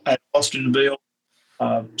tenure out at Austinville.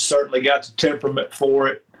 Certainly got the temperament for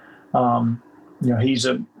it. He's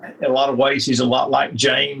in a lot of ways he's a lot like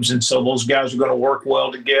James, and so those guys are going to work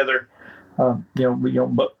well together. But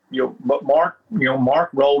Mark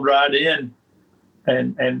rolled right in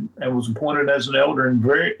and was appointed as an elder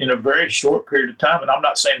in a very short period of time. And I'm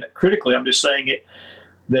not saying that critically. I'm just saying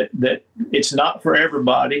that it's not for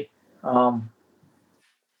everybody.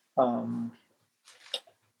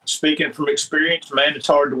 Speaking from experience, man, it's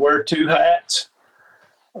hard to wear two hats.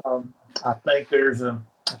 I think there's a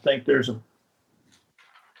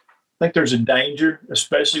danger,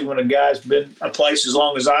 especially when a guy's been a place as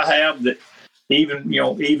long as I have, that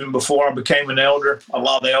even before I became an elder, a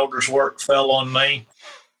lot of the elders' work fell on me.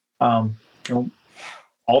 You know,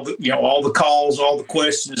 all the calls, all the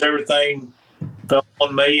questions, everything fell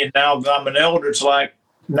on me. And now that I'm an elder, it's like,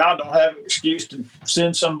 now I don't have an excuse to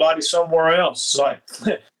send somebody somewhere else. It's like,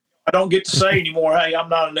 I don't get to say anymore, hey, I'm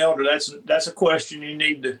not an elder. That's a question you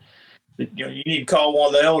need to call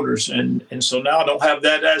one of the elders. And so now I don't have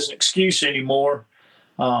that as an excuse anymore.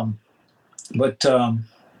 But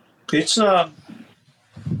it's, I'll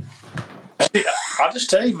just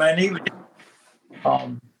tell you, man, even,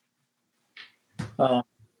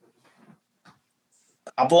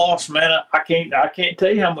 I've lost, man. I can't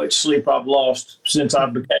tell you how much sleep I've lost since I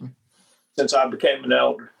became an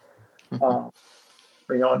elder.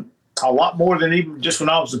 A lot more than even just when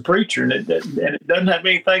I was a preacher, and it doesn't have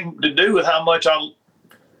anything to do with how much I,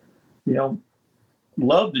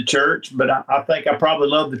 love the church. But I think I probably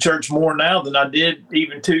love the church more now than I did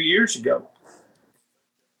even 2 years ago.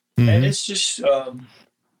 Mm-hmm. And it's just.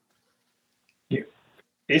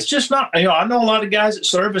 It's just not, I know a lot of guys that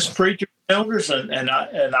serve as preachers and elders, and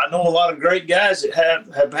I know a lot of great guys that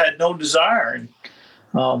have had no desire. And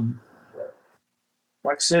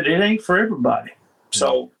like I said, it ain't for everybody.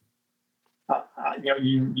 So, if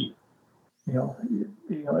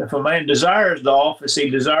a man desires the office, he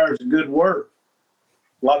desires a good work.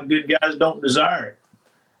 A lot of good guys don't desire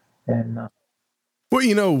it. And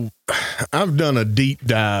well, I've done a deep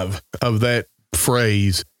dive of that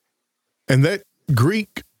phrase, and that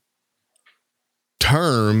Greek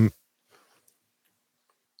term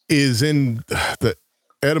is in the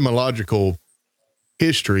etymological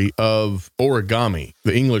history of origami,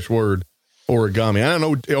 the English word origami. I don't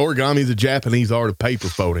know, origami is a Japanese art of paper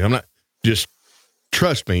folding. I'm not, just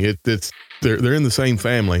trust me, they're in the same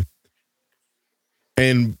family.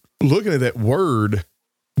 And looking at that word,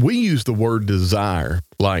 we use the word desire,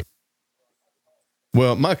 like,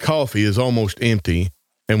 well, my coffee is almost empty,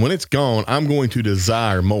 and when it's gone, I'm going to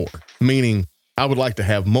desire more, meaning I would like to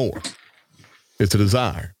have more. It's a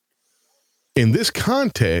desire. In this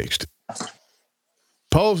context,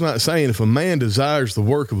 Paul's not saying if a man desires the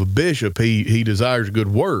work of a bishop, he desires good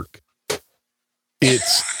work.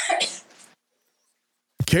 It's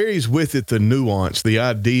carries with it the nuance, the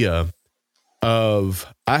idea of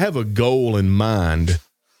I have a goal in mind,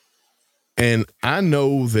 and I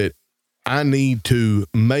know that I need to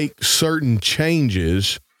make certain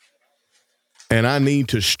changes, and I need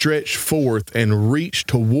to stretch forth and reach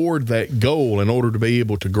toward that goal in order to be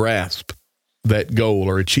able to grasp that goal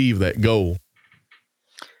or achieve that goal.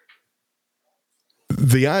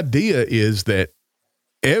 The idea is that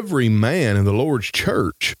every man in the Lord's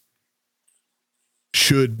church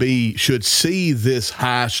should see this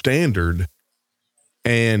high standard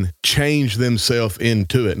and change themselves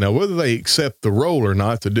into it. Now, whether they accept the role or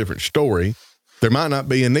not, it's a different story. There might not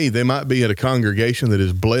be a need. They might be at a congregation that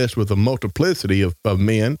is blessed with a multiplicity of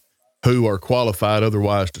men who are qualified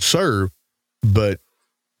otherwise to serve. But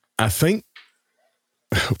I think,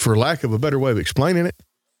 for lack of a better way of explaining it,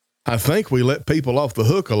 I think we let people off the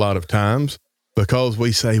hook a lot of times because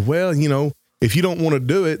we say, well, if you don't want to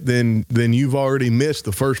do it, then you've already missed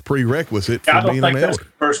the first prerequisite for being an elder. I don't think that's the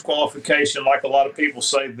first qualification like a lot of people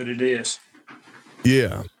say that it is.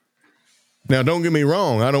 Yeah. Now, don't get me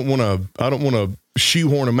wrong. I don't want to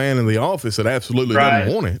shoehorn a man in the office that absolutely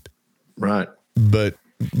doesn't want it. Right. But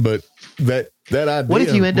that idea. What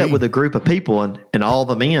if you end up with a group of people and all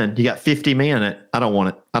the men, you got 50 men that I don't want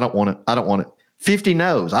it. I don't want it. I don't want it. 50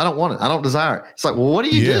 no's. I don't want it. I don't desire it. It's like, well, what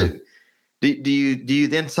do you do? Do you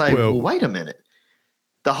then say, well, wait a minute.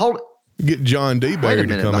 Get John D. Barry to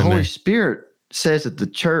come in there. The Holy Spirit says that the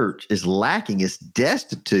church is lacking, is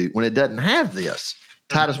destitute when it doesn't have this.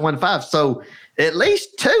 Titus 1:5. So at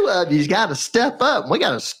least two of you's got to step up. We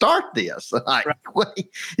got to start this. Like,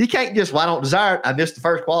 you can't just, I don't desire it. I missed the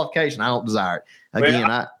first qualification. I don't desire it. Again,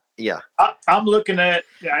 I'm looking at,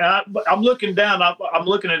 I'm looking down. I'm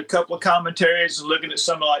looking at a couple of commentaries and looking at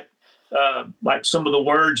some like some of the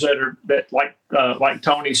words like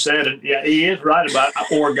Tony said, and yeah, he is right about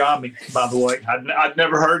origami. By the way, I'd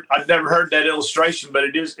never heard that illustration, but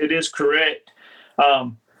it is correct.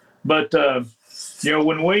 But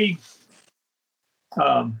when we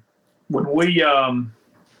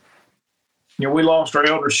lost our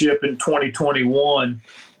eldership in 2021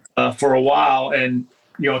 for a while, and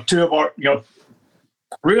two of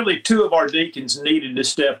our deacons needed to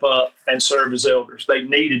step up and serve as elders. They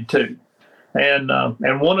needed to, and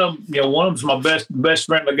one of them's my best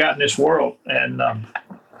friend I got in this world, and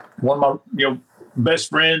one of my best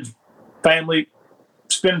friends, family,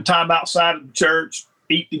 spending time outside of the church,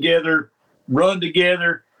 eat together, run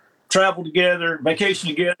together, travel together, vacation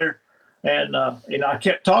together. And I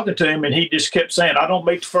kept talking to him, and he just kept saying, "I don't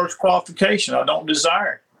make the first qualification. I don't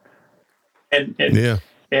desire it."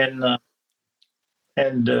 And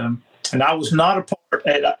I was not a part.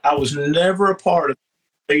 And I was never a part of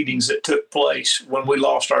meetings that took place when we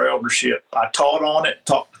lost our eldership. I taught on it,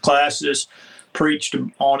 taught classes, preached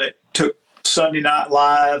on it, took Sunday Night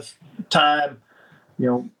Live time,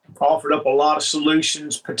 offered up a lot of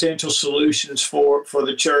solutions, potential solutions for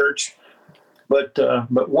the church. But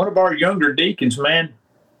one of our younger deacons, man,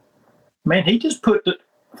 he just put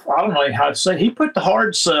I don't know how to say, he put the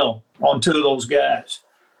hard sell on two of those guys.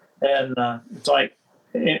 And it's like,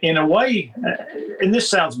 in a way, and this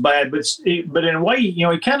sounds bad, but in a way,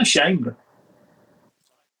 he kind of shamed them.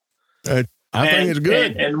 I think it's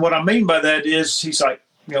good. And what I mean by that is, he's like,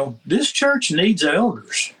 this church needs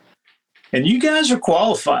elders, and you guys are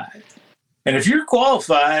qualified. And if you're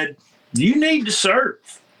qualified, you need to serve.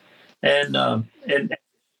 And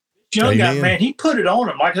young guy, man, he put it on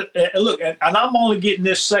him. Like, look, and I'm only getting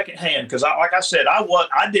this secondhand because, like I said,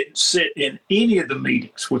 I didn't sit in any of the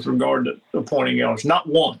meetings with regard to appointing elders, not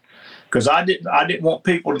one, because I didn't want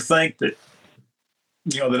people to think that,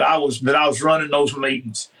 that I was running those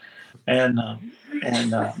meetings. And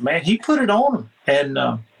man, he put it on him.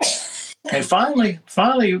 And finally,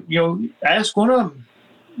 asked one of them.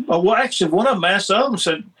 Well, actually, one of them asked the other and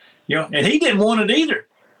said, and he didn't want it either.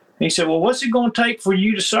 He said, "Well, what's it going to take for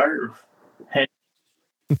you to serve?" And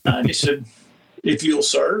he said, "If you'll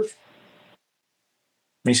serve."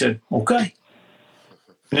 He said, "Okay."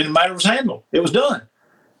 And then the matter was handled. It was done.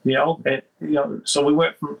 So we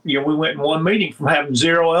went in one meeting from having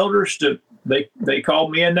 0 elders to they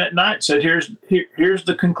called me in that night and said, "Here's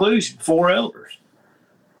the conclusion: 4 elders."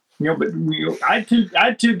 But I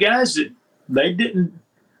had two guys that they didn't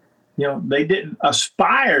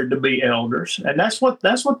aspire to be elders, and that's what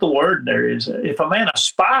the word there is. If a man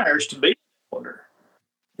aspires to be an elder,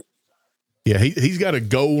 yeah, he's got a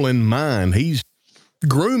goal in mind. He's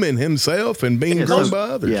grooming himself and being groomed by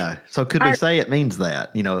others. Yeah. So could we say it means that,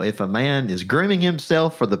 if a man is grooming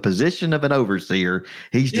himself for the position of an overseer,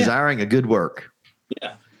 he's desiring a good work.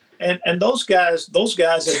 Yeah. And those guys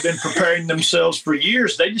have been preparing themselves for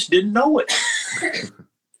years. They just didn't know it.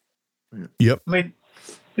 Yep. I mean,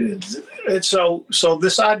 and so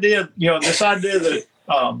this idea that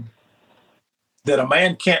that a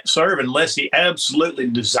man can't serve unless he absolutely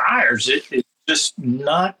desires it is just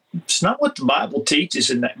not. It's not what the Bible teaches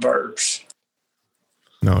in that verse.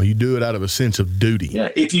 No, you do it out of a sense of duty. Yeah,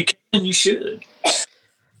 if you can, you should.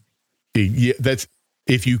 Yeah,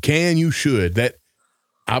 if you can, you should. That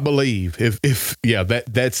I believe. That's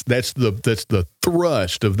the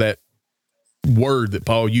thrust of that word that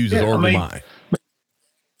Paul uses.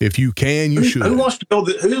 If you can, you should. Who wants to go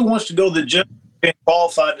the judge being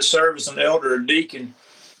qualified to serve as an elder or deacon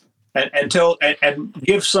and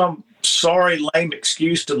give some sorry, lame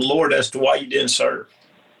excuse to the Lord as to why you didn't serve?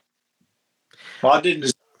 Well, I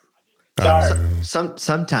didn't desire.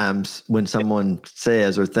 Sometimes when someone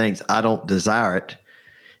says or thinks, "I don't desire it,"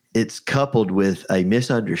 it's coupled with a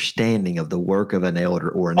misunderstanding of the work of an elder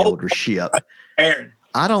or an eldership. Aaron,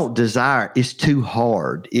 I don't desire. It's too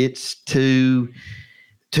hard. It's too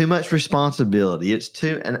much responsibility. It's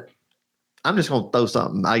too, and I'm just going to throw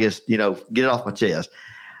something, I guess, get it off my chest.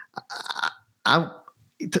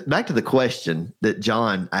 Back to the question that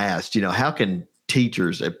John asked, how can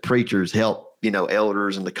teachers and preachers help,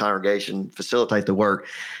 elders and the congregation facilitate the work?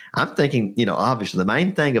 I'm thinking, obviously the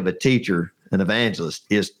main thing of a teacher, an evangelist,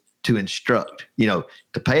 is to instruct, to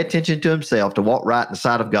pay attention to himself, to walk right in the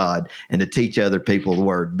sight of God, and to teach other people the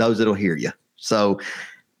word, those that'll hear you. So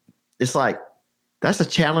it's like, that's a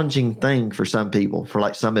challenging thing for some people, for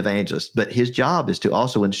like some evangelists, but his job is to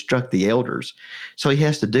also instruct the elders. So he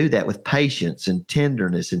has to do that with patience and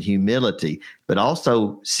tenderness and humility, but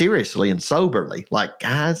also seriously and soberly. Like,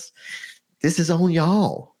 guys, this is on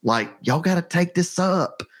y'all. Like, y'all got to take this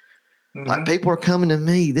up. Mm-hmm. Like, people are coming to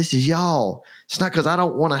me. This is y'all. It's not because I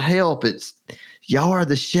don't want to help. It's y'all are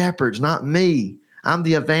the shepherds, not me. I'm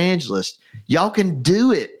the evangelist. Y'all can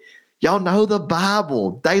do it. Y'all know the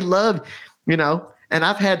Bible. They love, and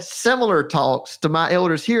I've had similar talks to my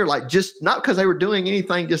elders here, like just not because they were doing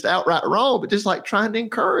anything just outright wrong, but just like trying to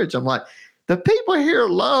encourage them. Like, the people here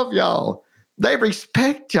love y'all. They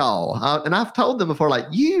respect y'all. And I've told them before, like,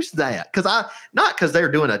 use that. Not because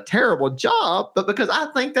they're doing a terrible job, but because I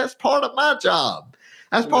think that's part of my job.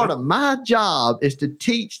 That's part of my job, is to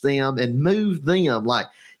teach them and move them. Like,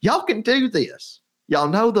 y'all can do this. Y'all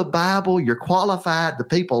know the Bible. You're qualified. The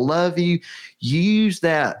people love you. Use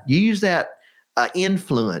that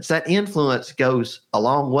influence. That influence goes a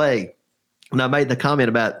long way. And I made the comment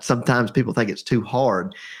about sometimes people think it's too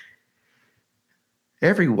hard.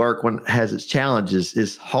 every work one has its challenges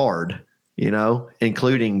is hard,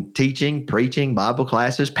 including teaching, preaching, Bible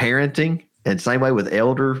classes, parenting, and same way with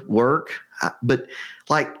elder work. But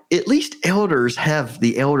like at least elders have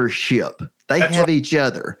the eldership. That's have right. Each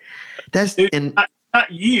other. That's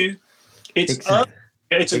not you. It's exactly.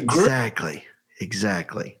 It's a group.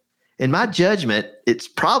 Exactly. In my judgment, it's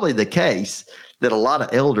probably the case that a lot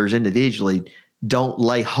of elders individually don't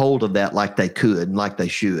lay hold of that like they could and like they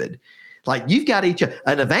should. Like you've got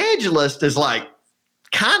an evangelist is like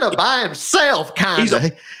kind of by himself, He's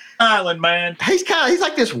an island man. He's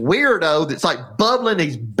like this weirdo that's like bubbling.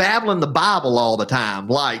 He's babbling the Bible all the time.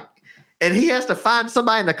 And he has to find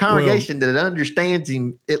somebody in the congregation that understands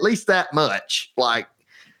him at least that much. Like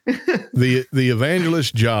the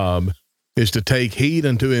evangelist's job is to take heed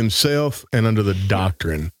unto himself and unto the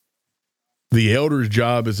doctrine. The elder's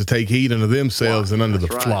job is to take heed unto themselves and unto the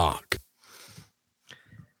flock.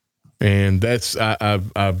 And that's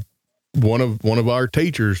one of our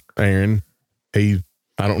teachers, Aaron. I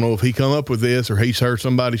don't know if he come up with this or he's heard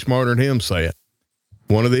somebody smarter than him say it.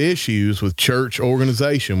 One of the issues with church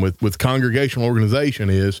organization, with congregational organization,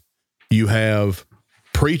 is you have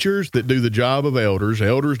preachers that do the job of elders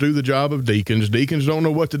do the job of deacons don't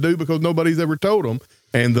know what to do because nobody's ever told them,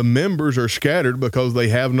 and the members are scattered because they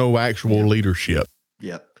have no actual leadership.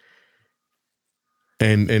 Yep.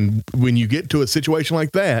 And when you get to a situation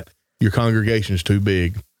like that, your congregation is too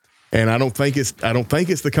big. And I don't think it's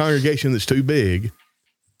the congregation that's too big.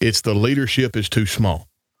 It's the leadership is too small.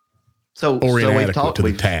 So we've talked to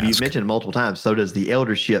the task. You've mentioned multiple times. So does the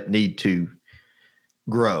eldership need to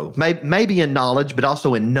grow? Maybe in knowledge, but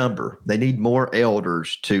also in number. They need more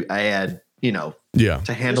elders to add, to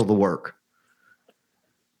handle the work.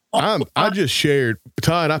 I just shared,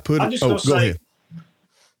 Todd. Go ahead.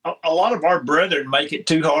 A lot of our brethren make it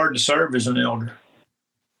too hard to serve as an elder.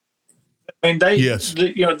 I mean,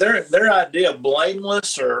 their idea of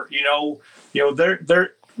blameless, or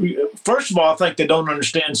they're first of all, I think they don't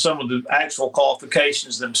understand some of the actual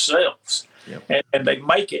qualifications themselves, and they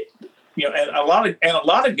make it. And a lot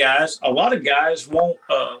of guys won't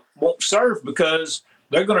serve because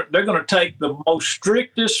they're gonna take the most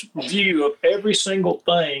strictest view of every single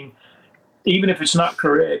thing, even if it's not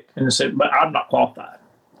correct, and they say, "But I'm not qualified."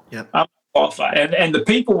 Yep. I'm not qualified, and the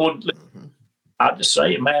people will. I just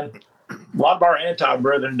say it, man. A lot of our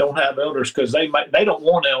anti-brethren don't have elders because they don't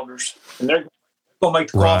want elders, and they're going to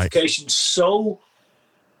make the qualifications so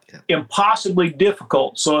impossibly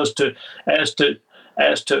difficult, so as to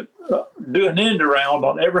do an end around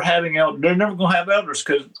on ever having elders. They're never going to have elders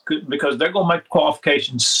because they're going to make the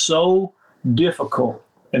qualifications so difficult,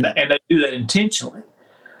 and they do that intentionally.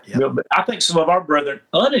 Yep. But I think some of our brethren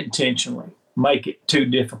unintentionally make it too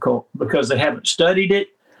difficult because they haven't studied it.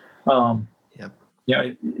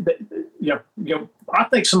 I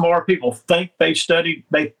think some of our people think they've studied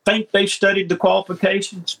the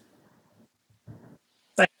qualifications.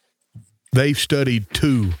 They've studied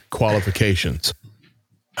 2 qualifications: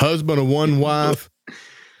 husband of one wife,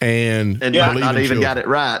 and not even got it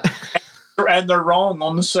right. And they're wrong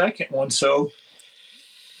on the second one. So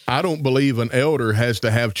I don't believe an elder has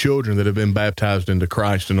to have children that have been baptized into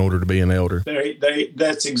Christ in order to be an elder.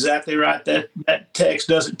 That's exactly right. That text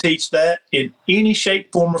doesn't teach that in any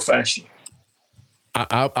shape, form, or fashion.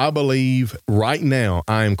 I believe right now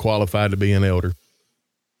I am qualified to be an elder.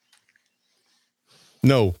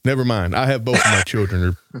 No, never mind. I have both of my children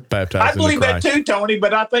are baptized into Christ. I believe that too, Tony,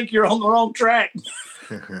 but I think you're on the wrong track.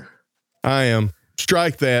 I am.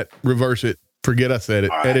 Strike that. Reverse it. Forget I said it.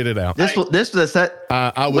 Right. Edit it out. This was that.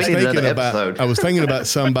 I was thinking about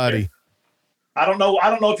somebody. I don't know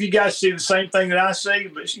if you guys see the same thing that I see,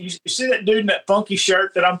 but you see that dude in that funky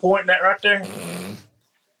shirt that I'm pointing at right there?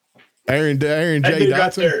 Aaron J. Dotson.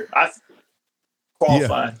 Right there.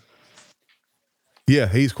 Qualified. Yeah,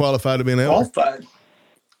 he's qualified to be an elder. Qualified.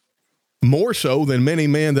 More so than many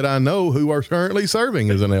men that I know who are currently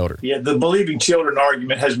serving as an elder. Yeah, the believing children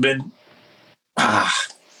argument has been.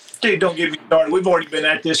 Dude, don't get me started. We've already been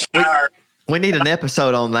at this hour. We need an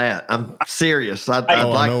episode on that. I'm serious. I'd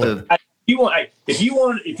like to. If you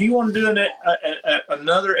want to do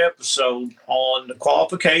another episode on the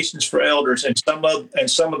qualifications for elders and some of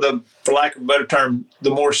the, for lack of a better term,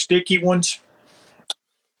 the more sticky ones,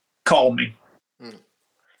 call me.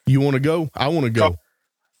 You want to go? I want to go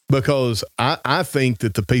because I think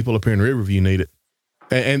that the people up here in Riverview need it.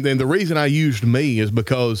 And then the reason I used me is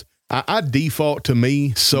because I default to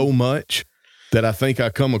me so much that I think I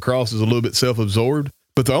come across as a little bit self-absorbed.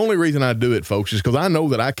 But the only reason I do it, folks, is because I know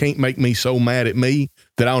that I can't make me so mad at me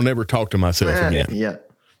that I'll never talk to myself again. Yeah.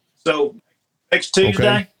 So next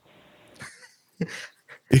Tuesday?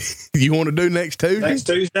 You want to do next Tuesday? Next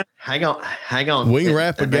Tuesday? Hang on. We can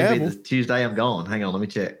wrap a gavel. Tuesday I'm gone. Hang on, let me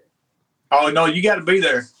check. Oh, no, you got to be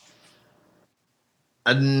there.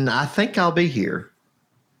 I think I'll be here.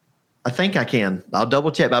 I think I can. I'll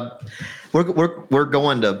double check. We're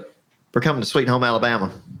coming to Sweet Home,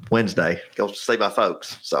 Alabama Wednesday. Go see my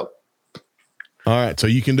folks. So, all right. So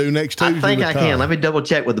you can do next Tuesday. I think I can. Let me double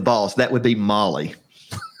check with the boss. That would be Molly.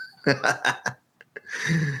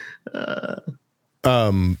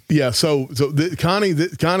 Yeah. So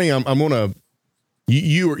Connie, I'm gonna.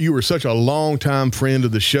 You were such a longtime friend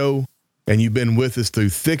of the show, and you've been with us through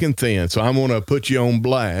thick and thin. So I'm gonna put you on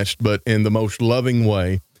blast, but in the most loving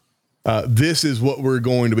way. This is what we're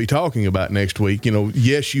going to be talking about next week.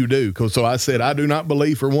 Yes, you do. So I said, I do not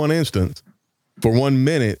believe for one instance, for 1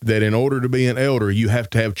 minute, that in order to be an elder, you have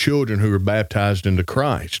to have children who are baptized into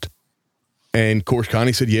Christ. And of course,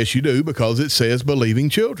 Connie said, yes, you do, because it says believing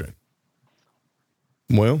children.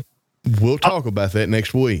 Well, we'll talk about that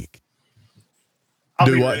next week.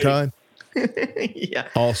 Do what, Todd? Yeah.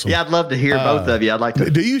 Awesome. Yeah, I'd love to hear both of you. I'd like to.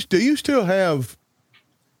 Do you still have,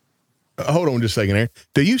 hold on just a second, Aaron.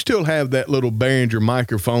 Do you still have that little Behringer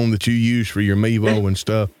microphone that you use for your Mevo and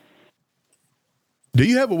stuff? Do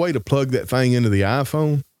you have a way to plug that thing into the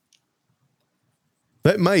iPhone?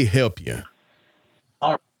 That may help you.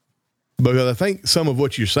 All right. Because I think some of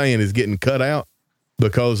what you're saying is getting cut out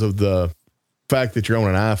because of the fact that you're on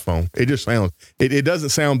an iPhone. It just sounds, it doesn't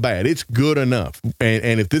sound bad. It's good enough.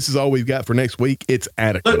 And if this is all we've got for next week, it's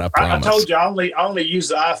adequate. Look, I promise. I told you I only use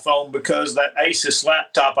the iPhone because that Asus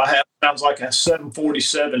laptop I have sounds like a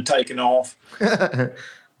 747 taking off.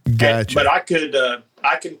 Gotcha. But I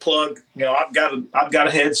can plug. I've got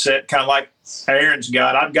a headset, kind of like Aaron's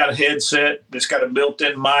got. I've got a headset that's got a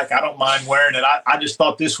built-in mic. I don't mind wearing it. I just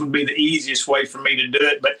thought this would be the easiest way for me to do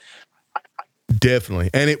it, but. Definitely.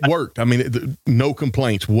 And it worked. I mean, no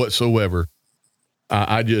complaints whatsoever.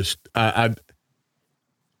 I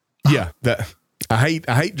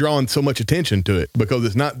hate drawing so much attention to it because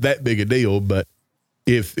it's not that big a deal, but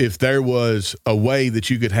if there was a way that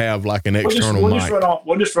you could have like an external mic.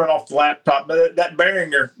 We'll just run off the laptop. But that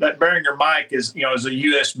Behringer mic is a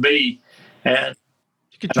USB, and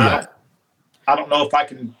I don't know if I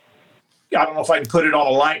can. I don't know if I can put it on a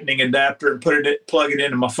lightning adapter and plug it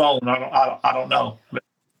into my phone. I don't know.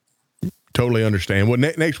 Totally understand. Well,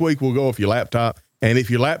 next week we'll go off your laptop, and if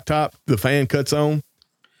your laptop the fan cuts on,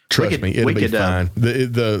 trust me, it'll be fine.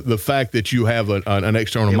 The fact that you have an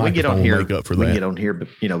external microphone will make up for that. We can get on here,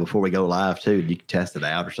 before we go live too. You can test it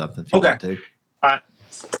out or something. If you want to. All right.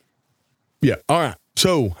 Yeah. All right.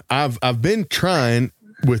 So I've been trying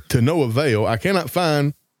to no avail. I cannot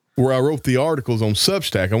find where I wrote the articles on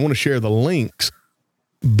Substack. I want to share the links,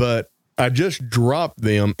 but I just dropped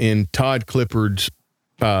them in Todd Clifford's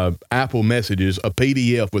Apple Messages, a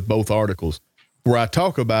PDF with both articles, where I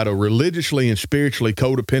talk about a religiously and spiritually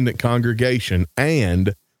codependent congregation.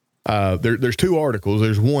 And there's two articles.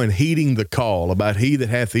 There's one, heeding the call, about he that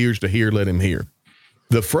hath ears to hear, let him hear.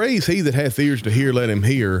 The phrase, he that hath ears to hear, let him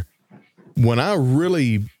hear, when I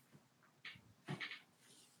really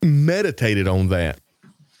meditated on that,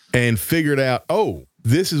 and figured out,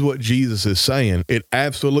 this is what Jesus is saying, it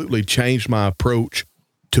absolutely changed my approach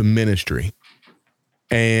to ministry.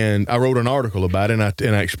 And I wrote an article about it,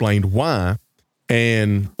 and I explained why.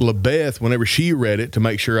 And LaBeth, whenever she read it, to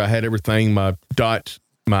make sure I had everything, my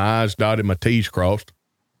I's dotted, my T's crossed,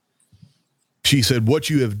 she said, what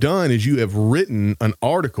you have done is you have written an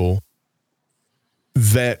article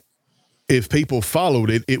that if people followed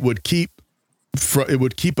it, it would keep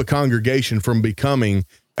a congregation from becoming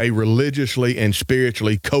a religiously and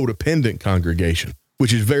spiritually codependent congregation,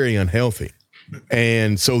 which is very unhealthy.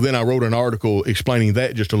 And so then I wrote an article explaining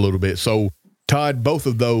that just a little bit. So Todd, both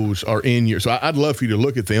of those are in your, so I'd love for you to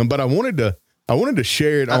look at them, but I wanted to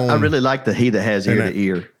share it on. I really like the he that has ear to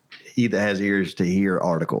ear, he that has ears to hear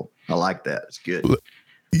article. I like that. It's good.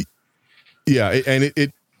 Yeah. And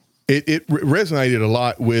it resonated a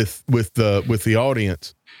lot with the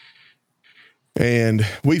audience. And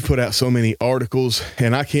we've put out so many articles,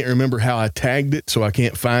 and I can't remember how I tagged it, so I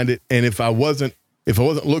can't find it. And if I wasn't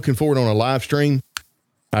looking for it on a live stream,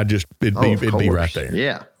 it'd be right there.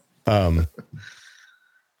 Yeah.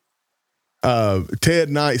 Ted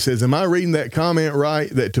Knight says, am I reading that comment right?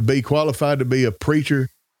 That to be qualified to be a preacher,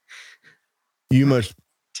 you must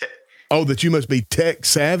be tech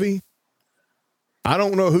savvy. I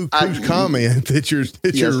don't know whose comment that you're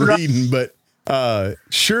reading, but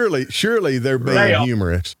surely they're being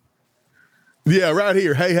humorous. Yeah, right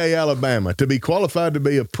here. Hey, Alabama. To be qualified to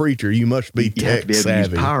be a preacher, you must be You have to tech be able savvy.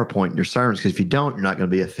 to use PowerPoint in your sermons, because if you don't, you're not going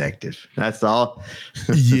to be effective. That's all.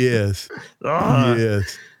 Yes. Ah.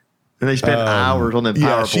 Yes. And they spend hours on them PowerPoints.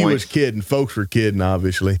 Yeah, she was kidding. Folks were kidding,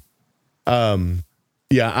 obviously.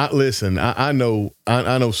 Yeah, I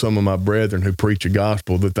know some of my brethren who preach a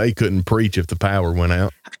gospel that they couldn't preach if the power went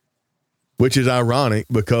out, which is ironic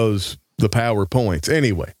because the power points.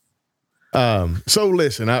 Anyway, so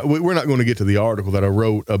listen, we're not going to get to the article that I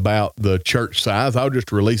wrote about the church size. I'll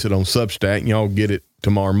just release it on Substack and y'all get it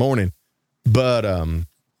tomorrow morning. But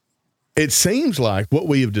it seems like what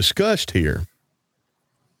we have discussed here,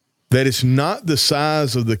 that it's not the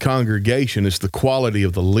size of the congregation, it's the quality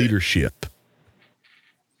of the leadership.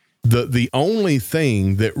 The only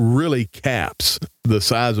thing that really caps the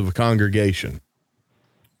size of a congregation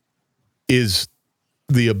is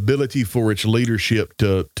the ability for its leadership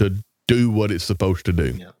to do what it's supposed to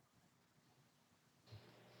do. Yeah.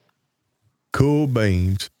 Cool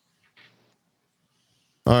beans.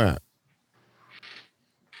 All right.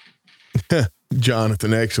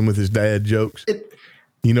 Jonathan Exum with his dad jokes.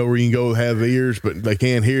 You know where you can go have ears, but they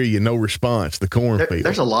can't hear you. No response. The cornfield.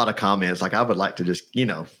 There's a lot of comments. Like, I would like to just,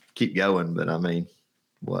 keep going, but I mean,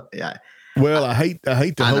 what? Yeah. Well, I hate to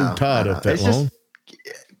hold Todd up that long.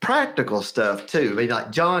 Just practical stuff too. I mean,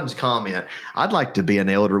 like John's comment, I'd like to be an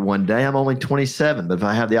elder one day. I'm only 27, but if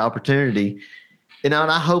I have the opportunity, and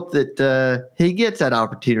I hope that he gets that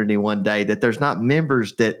opportunity one day, that there's not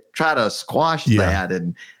members that try to squash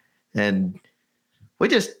that. And we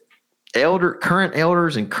just, current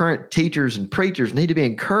elders and current teachers and preachers need to be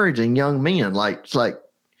encouraging young men. Like, it's like,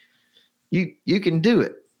 you can do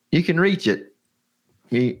it. You can reach it.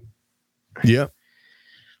 Yeah.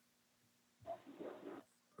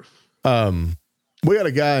 We got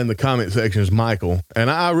a guy in the comment section, is Michael,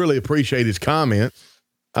 and I really appreciate his comments.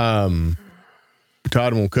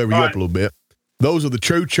 Todd, will cover you up a little bit. Those of the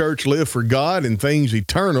true church live for God and things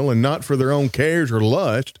eternal and not for their own cares or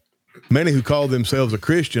lust. Many who call themselves a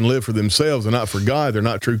Christian live for themselves and not for God. They're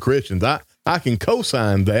not true Christians. I can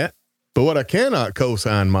co-sign that, but what I cannot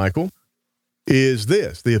co-sign, Michael, is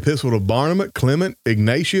this: the epistle of Barnabas, Clement,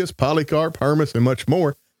 Ignatius, Polycarp, Hermas, and much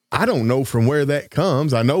more. I don't know from where that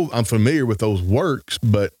comes. I know I'm familiar with those works,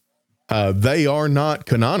 but they are not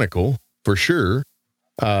canonical for sure.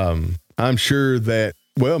 I'm sure that,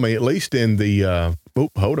 well, I mean, at least in the,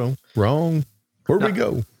 hold on, wrong. Where'd we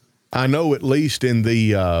go? I know at least in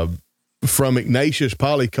the, from Ignatius,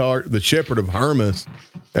 Polycarp, the Shepherd of Hermas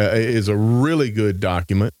is a really good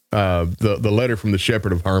document. The letter from the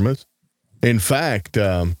Shepherd of Hermas. In fact,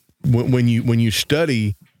 when you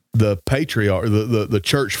study the patriarch, the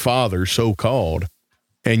church fathers, so-called,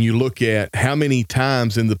 and you look at how many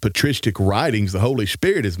times in the patristic writings the Holy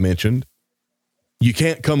Spirit is mentioned, you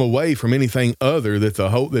can't come away from anything other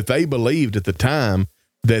that they believed at the time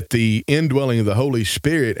that the indwelling of the Holy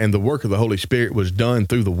Spirit and the work of the Holy Spirit was done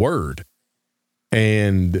through the Word.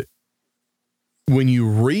 And when you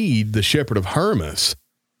read the Shepherd of Hermas,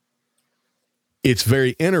 it's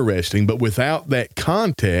very interesting, but without that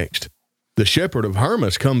context, the Shepherd of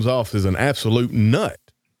Hermas comes off as an absolute nut.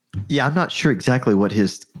 Yeah, I'm not sure exactly what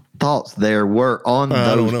his thoughts there were on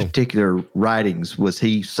those particular writings. Was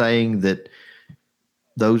he saying that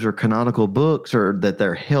those are canonical books, or that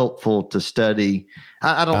they're helpful to study?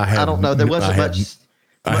 I don't know. There wasn't much.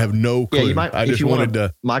 I have no clue. Yeah, you might,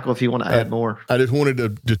 Michael, if you want to add more. I just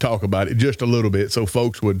wanted to talk about it just a little bit so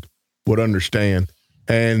folks would understand.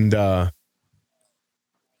 And John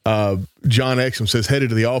Exum says Headed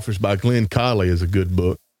to the Office by Glenn Colley is a good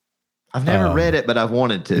book. I've never read it, but I've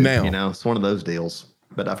wanted to. Now, it's one of those deals,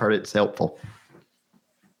 but I've heard it's helpful.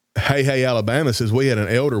 Hey, Alabama says we had an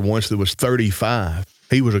elder once that was 35.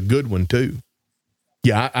 He was a good one too.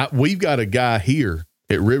 Yeah, we've got a guy here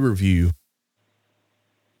at Riverview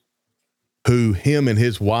who him and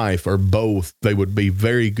his wife are both, they would be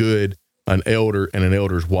very good, an elder and an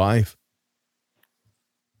elder's wife.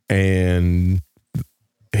 And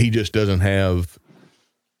he just doesn't have,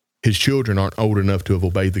 his children aren't old enough to have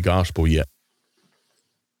obeyed the gospel yet.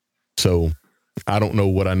 So I don't know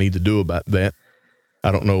what I need to do about that.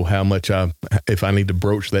 I don't know how much if I need to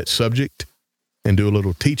broach that subject and do a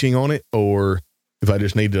little teaching on it, or if I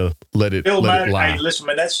just need to let it lie. Hey, listen,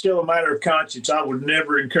 man, that's still a matter of conscience. I would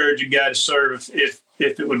never encourage a guy to serve if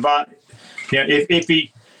it would violate. If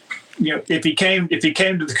he came to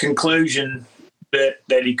the conclusion that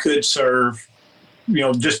he could serve,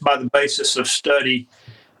 just by the basis of study,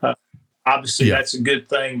 obviously that's a good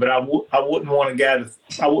thing. But I wouldn't want a guy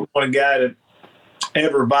to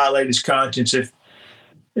ever violate his conscience if.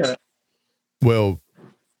 Well,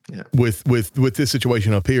 with this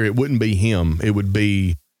situation up here, it wouldn't be him. It would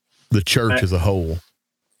be the church as a whole.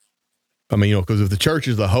 I mean, because if the church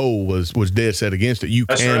as a whole was dead set against it, you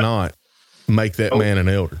cannot make that man an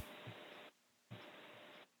elder.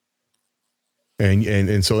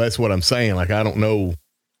 And so that's what I'm saying. Like, I don't know.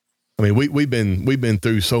 I mean, we've been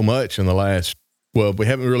through so much in the last. Well, we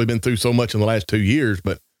haven't really been through so much in the last 2 years,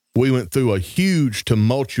 but we went through a huge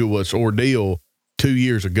tumultuous ordeal 2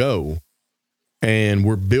 years ago, and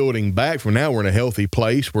we're building back from now. We're in a healthy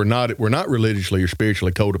place. We're not religiously or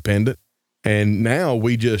spiritually codependent, and now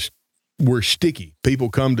we're sticky. People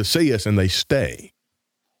come to see us and they stay.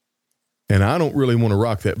 And I don't really want to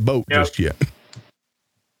rock that boat just yet.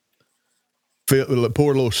 Pour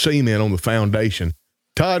a little cement on the foundation.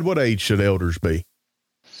 Todd, what age should elders be?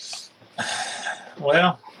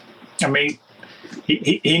 Well, I mean,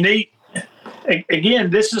 he need, again,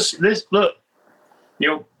 this look,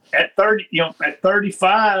 at 30, at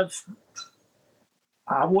 35,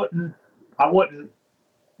 I wouldn't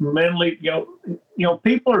mentally,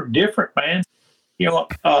 people are different, man.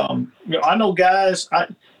 I know guys,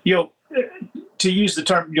 to use the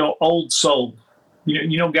term, old soul,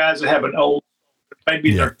 guys that have an old,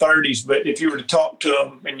 maybe in their 30s, but if you were to talk to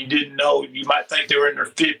them and you didn't know, you might think they were in their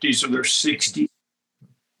 50s or their 60s.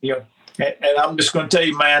 And I'm just going to tell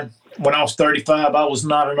you, man, when I was 35, I was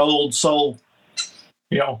not an old soul.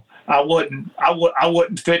 I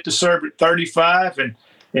wasn't fit to serve at 35,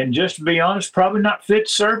 and just to be honest, probably not fit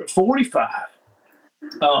to serve at 45.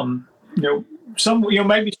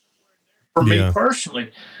 Maybe for me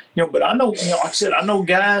personally, but I know, like I said, I know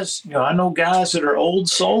guys that are old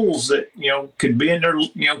souls that, could be in their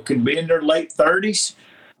late 30s,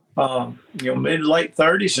 mid to late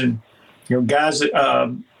 30s, and, guys that,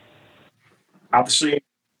 obviously,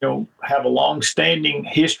 have a long-standing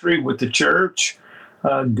history with the church,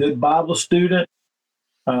 good Bible student,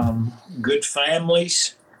 good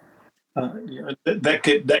families, that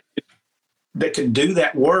could do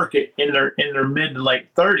that work in their mid to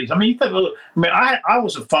late 30s. I mean, I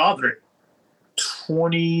was a father at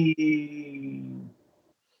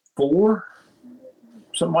 24,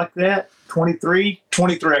 something like that. 23,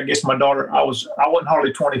 I guess. My daughter, I wasn't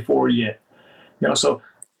hardly 24 yet. So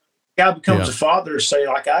guy becomes a father, say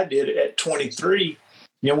like I did at 23.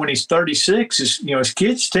 When he's 36, his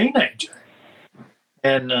kid's a teenager,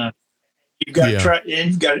 and you've got a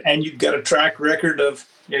track record of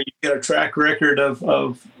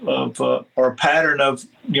or a pattern of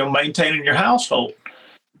maintaining your household.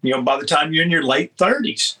 By the time you're in your late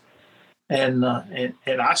 30s, and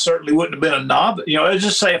I certainly wouldn't have been a novice. Let's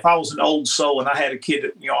just say if I was an old soul and I had a kid,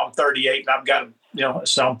 I'm 38 and I've got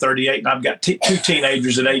so I'm 38 and I've got two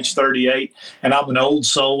teenagers at age 38, and I'm an old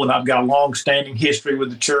soul and I've got a long-standing history with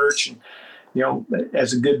the church, and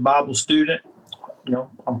as a good Bible student,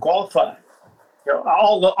 I'm qualified.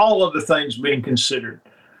 All of the things being considered,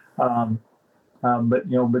 but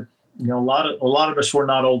a lot of us were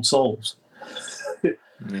not old souls.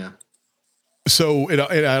 Yeah. So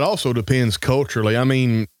it also depends culturally. I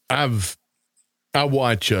mean, I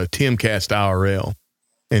watch Timcast IRL.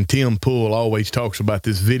 And Tim Poole always talks about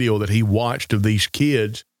this video that he watched of these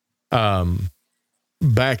kids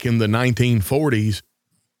back in the 1940s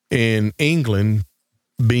in England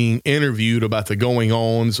being interviewed about the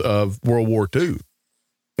going-ons of World War II.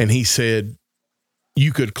 And he said,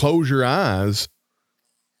 you could close your eyes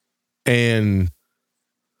and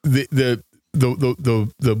the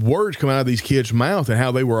words come out of these kids' mouth and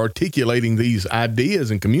how they were articulating these ideas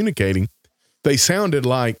and communicating, they sounded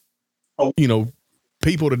like,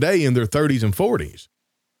 people today in their 30s and 40s.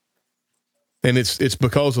 And it's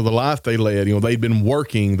because of the life they led. They'd been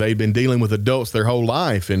working, they'd been dealing with adults their whole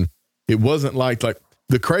life. And it wasn't like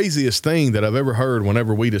the craziest thing that I've ever heard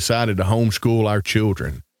whenever we decided to homeschool our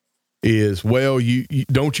children is, well, you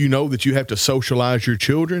don't you know that you have to socialize your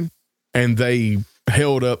children? And they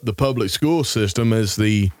held up the public school system as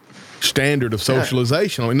the standard of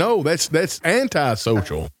socialization. I mean, no, that's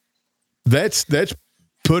antisocial. That's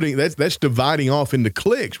dividing off into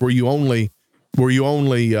cliques where you only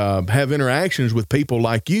have interactions with people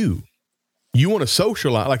like you. You want to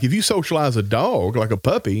socialize. Like if you socialize a dog, like a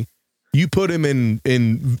puppy, you put him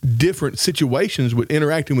in different situations with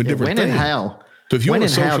interacting with different things. So if you want to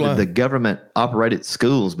socialize, how did the government operated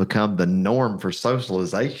schools become the norm for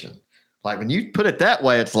socialization? Like when you put it that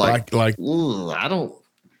way, it's like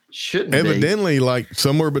shouldn't evidently be. Like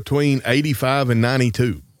somewhere between 85 and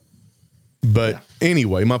 92. But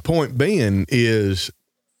anyway, my point being is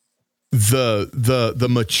the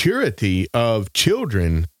maturity of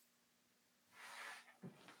children.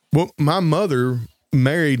 Well, my mother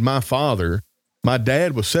married my father. My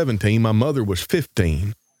dad was 17. My mother was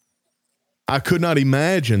 15. I could not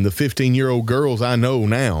imagine the 15-year-old girls I know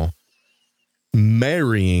now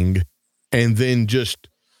marrying and then just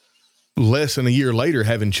less than a year later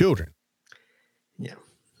having children. Yeah.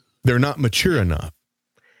 They're not mature enough.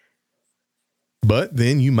 But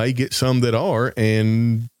then you may get some that are,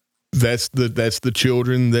 and that's the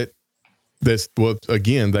children that's what,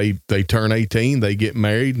 again, they turn 18, they get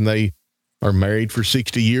married, and they are married for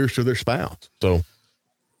 60 years to their spouse. So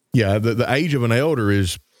yeah, the age of an elder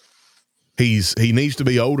is he needs to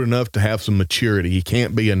be old enough to have some maturity. He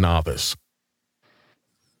can't be a novice.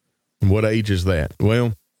 And what age is that?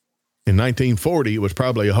 Well, in 1940, it was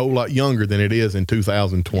probably a whole lot younger than it is in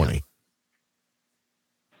 2020. Yeah.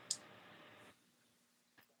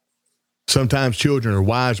 Sometimes children are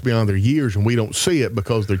wise beyond their years, and we don't see it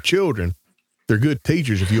because they're children. They're good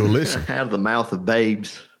teachers if you'll listen. Out of the mouth of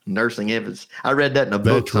babes, nursing infants. I read that in a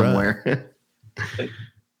book somewhere. Right.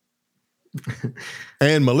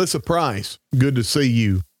 And Melissa Price, good to see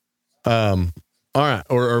you. All right.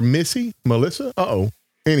 Or Missy? Melissa? Uh-oh.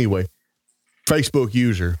 Anyway, Facebook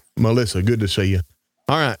user, Melissa, good to see you.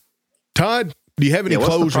 All right. Todd, do you have any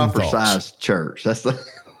closing thoughts? What's the proper size church? That's the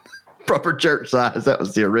proper church size. That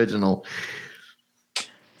was the original.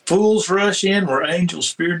 Fools rush in where angels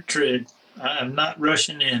fear to tread. I am not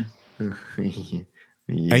rushing in.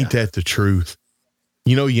 Yeah. Ain't that the truth?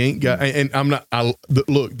 You know, you ain't got, and I'm not,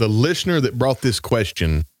 look, the listener that brought this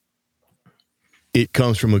question, it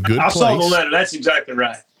comes from a good place. I saw the letter. That's exactly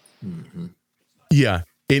right. Mm-hmm. Yeah.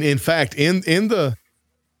 And in fact, in the,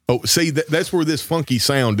 that's where this funky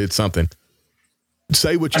sound did something.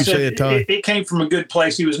 Say what you said, Todd. It came from a good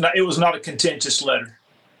place. It was not a contentious letter.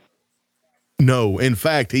 No. In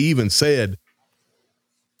fact, he even said,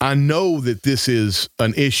 I know that this is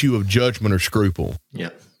an issue of judgment or scruple. Yeah.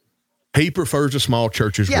 He prefers a small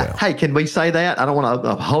church as well. Hey, can we say that? I don't want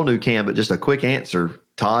a whole new can, but just a quick answer,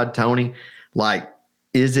 Todd, Tony. Like,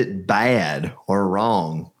 is it bad or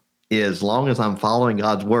wrong? As long as I'm following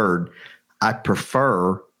God's word, I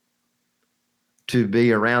prefer to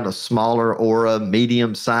be around a smaller or a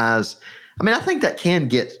medium size. I mean, I think that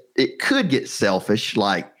could get selfish,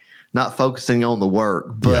 like not focusing on the work.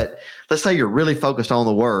 But let's say you're really focused on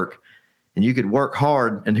the work and you could work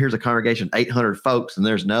hard, and here's a congregation, 800 folks, and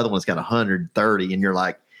there's another one's got 130, and you're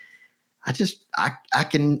like, I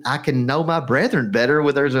can know my brethren better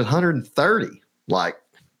where there's 130. Like,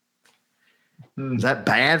 is that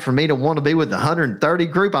bad for me to want to be with the 130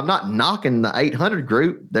 group? I'm not knocking the 800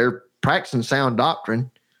 group. They're practicing sound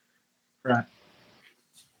doctrine. Right.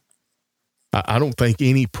 I don't think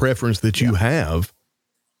any preference that you have,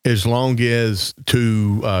 as long as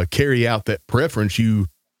to carry out that preference, you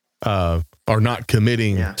are not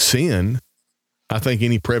committing sin. I think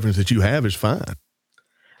any preference that you have is fine.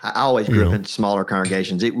 I always grew up in smaller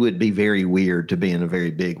congregations. It would be very weird to be in a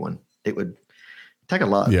very big one. It would take a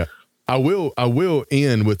lot. Yeah. I will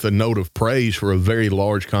end with a note of praise for a very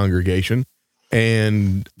large congregation.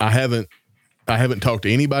 And I haven't talked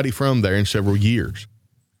to anybody from there in several years,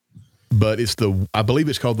 but I believe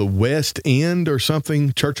it's called the West End or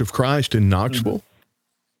something, Church of Christ in Knoxville. Mm-hmm.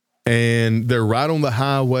 And they're right on the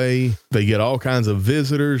highway. They get all kinds of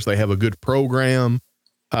visitors. They have a good program.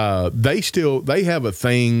 They have a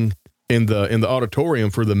thing in the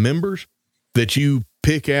auditorium for the members that you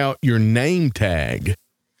pick out your name tag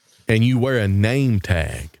and you wear a name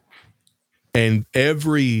tag. And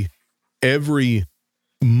every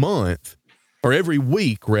month, or every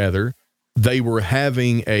week rather, they were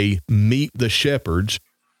having a Meet the Shepherds,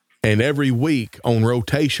 and every week on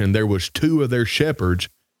rotation there was 2 of their shepherds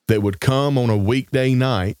that would come on a weekday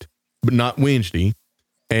night, but not Wednesday,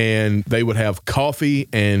 and they would have coffee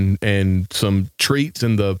and some treats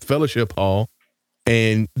in the fellowship hall,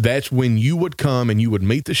 and that's when you would come and you would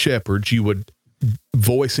meet the shepherds. You would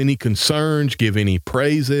voice any concerns, give any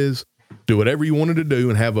praises, do whatever you wanted to do,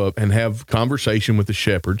 and have conversation with the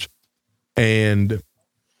shepherds. And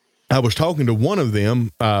I was talking to one of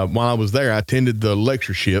them while I was there. I attended the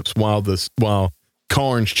lectureships while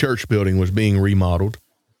Carnes Church building was being remodeled,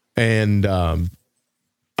 and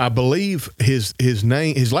I believe his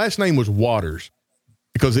last name was Waters,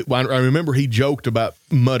 because I remember he joked about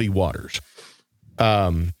Muddy Waters.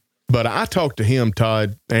 But I talked to him,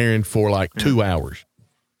 Todd, Aaron, for like 2 hours,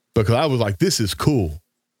 because I was like, "This is cool.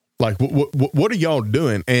 Like, what are y'all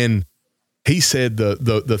doing?" And he said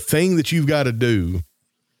the thing that you've got to do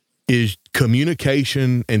is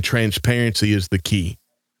communication and transparency is the key.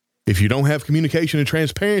 If you don't have communication and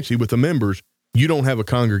transparency with the members, you don't have a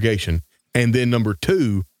congregation. And then number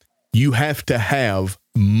 2, you have to have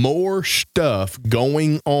more stuff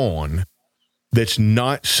going on that's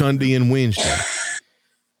not Sunday and Wednesday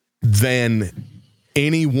than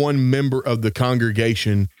any one member of the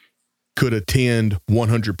congregation could attend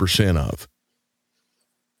 100% of.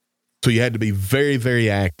 So you had to be very, very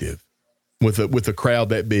active with a crowd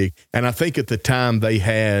that big. And I think at the time they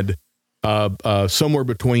had somewhere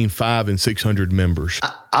between 500 and 600 members.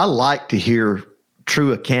 I like to hear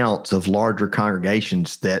true accounts of larger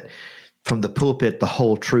congregations that from the pulpit, the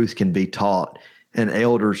whole truth can be taught and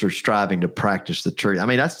elders are striving to practice the truth. I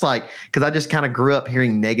mean, that's like, because I just kind of grew up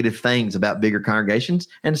hearing negative things about bigger congregations.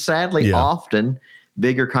 And sadly, often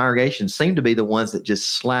bigger congregations seem to be the ones that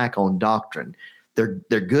just slack on doctrine.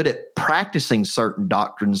 They're good at practicing certain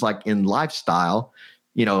doctrines, like in lifestyle,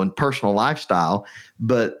 in personal lifestyle,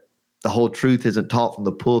 but the whole truth isn't taught from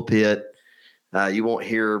the pulpit. You won't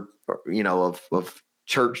hear, of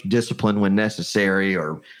church discipline when necessary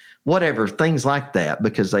or whatever, things like that,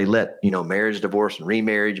 because they let, marriage, divorce, and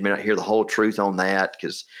remarriage. You may not hear the whole truth on that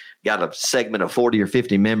because you got a segment of 40 or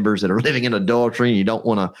 50 members that are living in adultery and you don't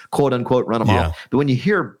want to, quote unquote, run them off. But when you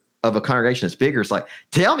hear of a congregation that's bigger, it's like,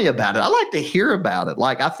 tell me about it. I like to hear about it.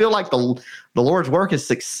 Like, I feel like the Lord's work is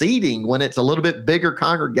succeeding when it's a little bit bigger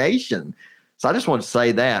congregation. So I just want to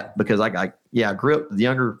say that because I grew up with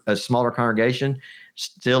a smaller congregation,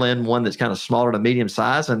 still in one that's kind of smaller to medium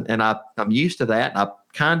size. And I'm used to that. I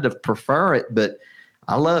kind of prefer it, but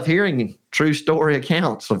I love hearing true story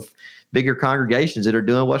accounts of bigger congregations that are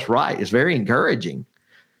doing what's right. It's very encouraging.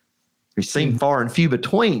 They seem far and few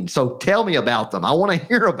between. So tell me about them. I want to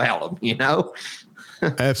hear about them,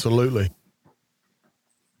 Absolutely.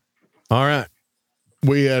 All right.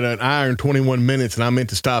 We had an hour and 21 minutes, and I meant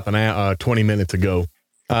to stop 20 minutes ago.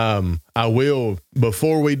 I will,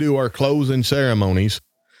 before we do our closing ceremonies,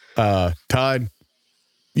 Todd,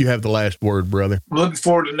 you have the last word, brother. I'm looking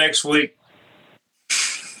forward to next week.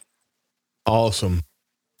 Awesome.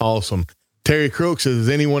 Terry Crooks says, has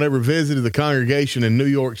anyone ever visited the congregation in New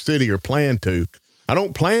York City or plan to? I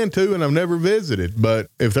don't plan to, and I've never visited, but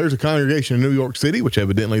if there's a congregation in New York City, which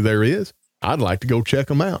evidently there is, I'd like to go check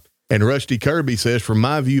them out. And Rusty Kirby says, from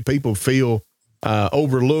my view, people feel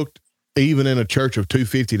overlooked even in a church of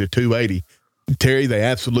 250 to 280. Terry, they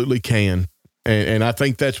absolutely can. And I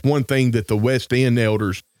think that's one thing that the West End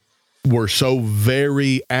elders were so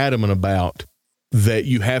very adamant about, that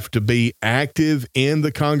you have to be active in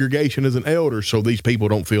the congregation as an elder so these people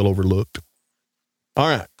don't feel overlooked. All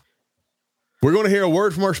right. We're going to hear a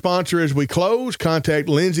word from our sponsor as we close. Contact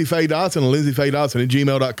Lindsay Faye Dotson at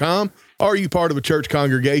lindsayfaydotson@gmail.com. Are you part of a church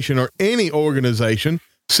congregation or any organization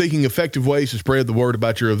seeking effective ways to spread the word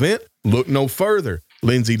about your event? Look no further.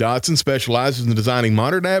 Lindsay Dotson specializes in designing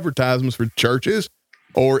modern advertisements for churches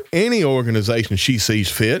or any organization she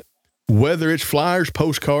sees fit. Whether it's flyers,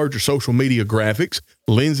 postcards, or social media graphics,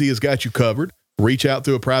 Lindsay has got you covered. Reach out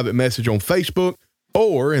through a private message on Facebook,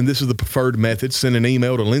 or, and this is the preferred method, send an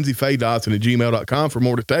email to lindsayfaydotson@gmail.com for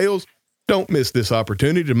more details. Don't miss this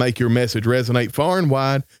opportunity to make your message resonate far and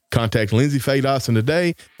wide. Contact Lindsay Faye Dotson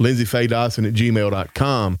today,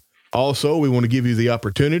 lindsayfaydotson@gmail.com. Also, we want to give you the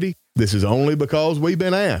opportunity. This is only because we've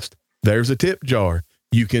been asked. There's a tip jar.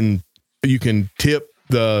 You can tip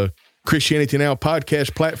the Christianity Now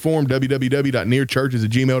podcast platform,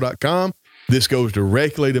 www.nearchurches@gmail.com. This goes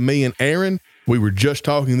directly to me and Aaron. We were just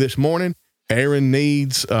talking this morning. Aaron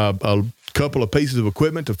needs a couple of pieces of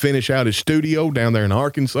equipment to finish out his studio down there in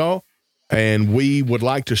Arkansas, and we would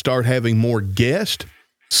like to start having more guests.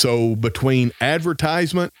 So between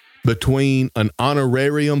advertisement, between an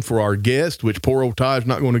honorarium for our guest, which poor old Todd's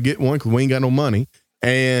not going to get one because we ain't got no money,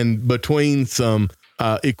 and between some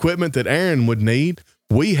equipment that Aaron would need,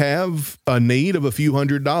 we have a need of a few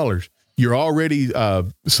 $100s. You're already,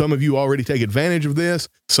 some of you already take advantage of this.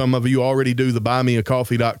 Some of you already do the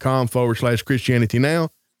buymeacoffee.com/Christianity Now.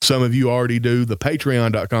 Some of you already do the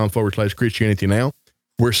patreon.com/Christianity Now.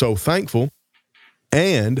 We're so thankful.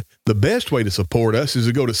 And the best way to support us is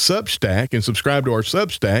to go to Substack and subscribe to our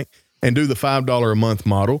Substack and do the $5 a month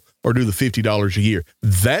model or do the $50 a year.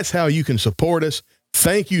 That's how you can support us.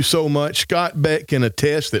 Thank you so much. Scott Beck can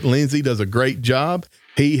attest that Lindsay does a great job.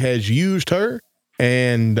 He has used her,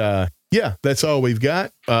 and that's all we've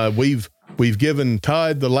got. We've given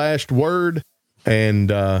Todd the last word,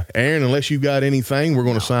 and Aaron, unless you've got anything, we're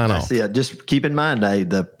going to sign off. Yeah, just keep in mind, I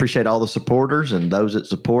appreciate all the supporters and those that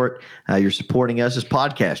support. You're supporting us as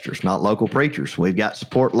podcasters, not local preachers. We've got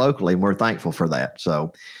support locally, and we're thankful for that.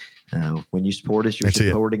 So when you support us, you're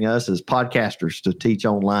supporting us as podcasters to teach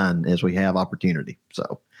online as we have opportunity.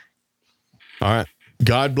 So, all right.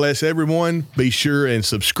 God bless everyone. Be sure and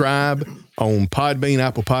subscribe on Podbean,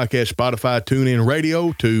 Apple Podcasts, Spotify, TuneIn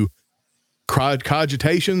Radio to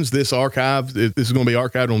Cogitations. This is going to be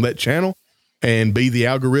archived on that channel. and be the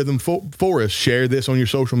algorithm for us. Share this on your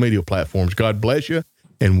social media platforms. God bless you,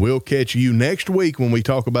 and we'll catch you next week when we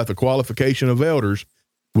talk about the qualification of elders.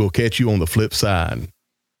 We'll catch you on the flip side.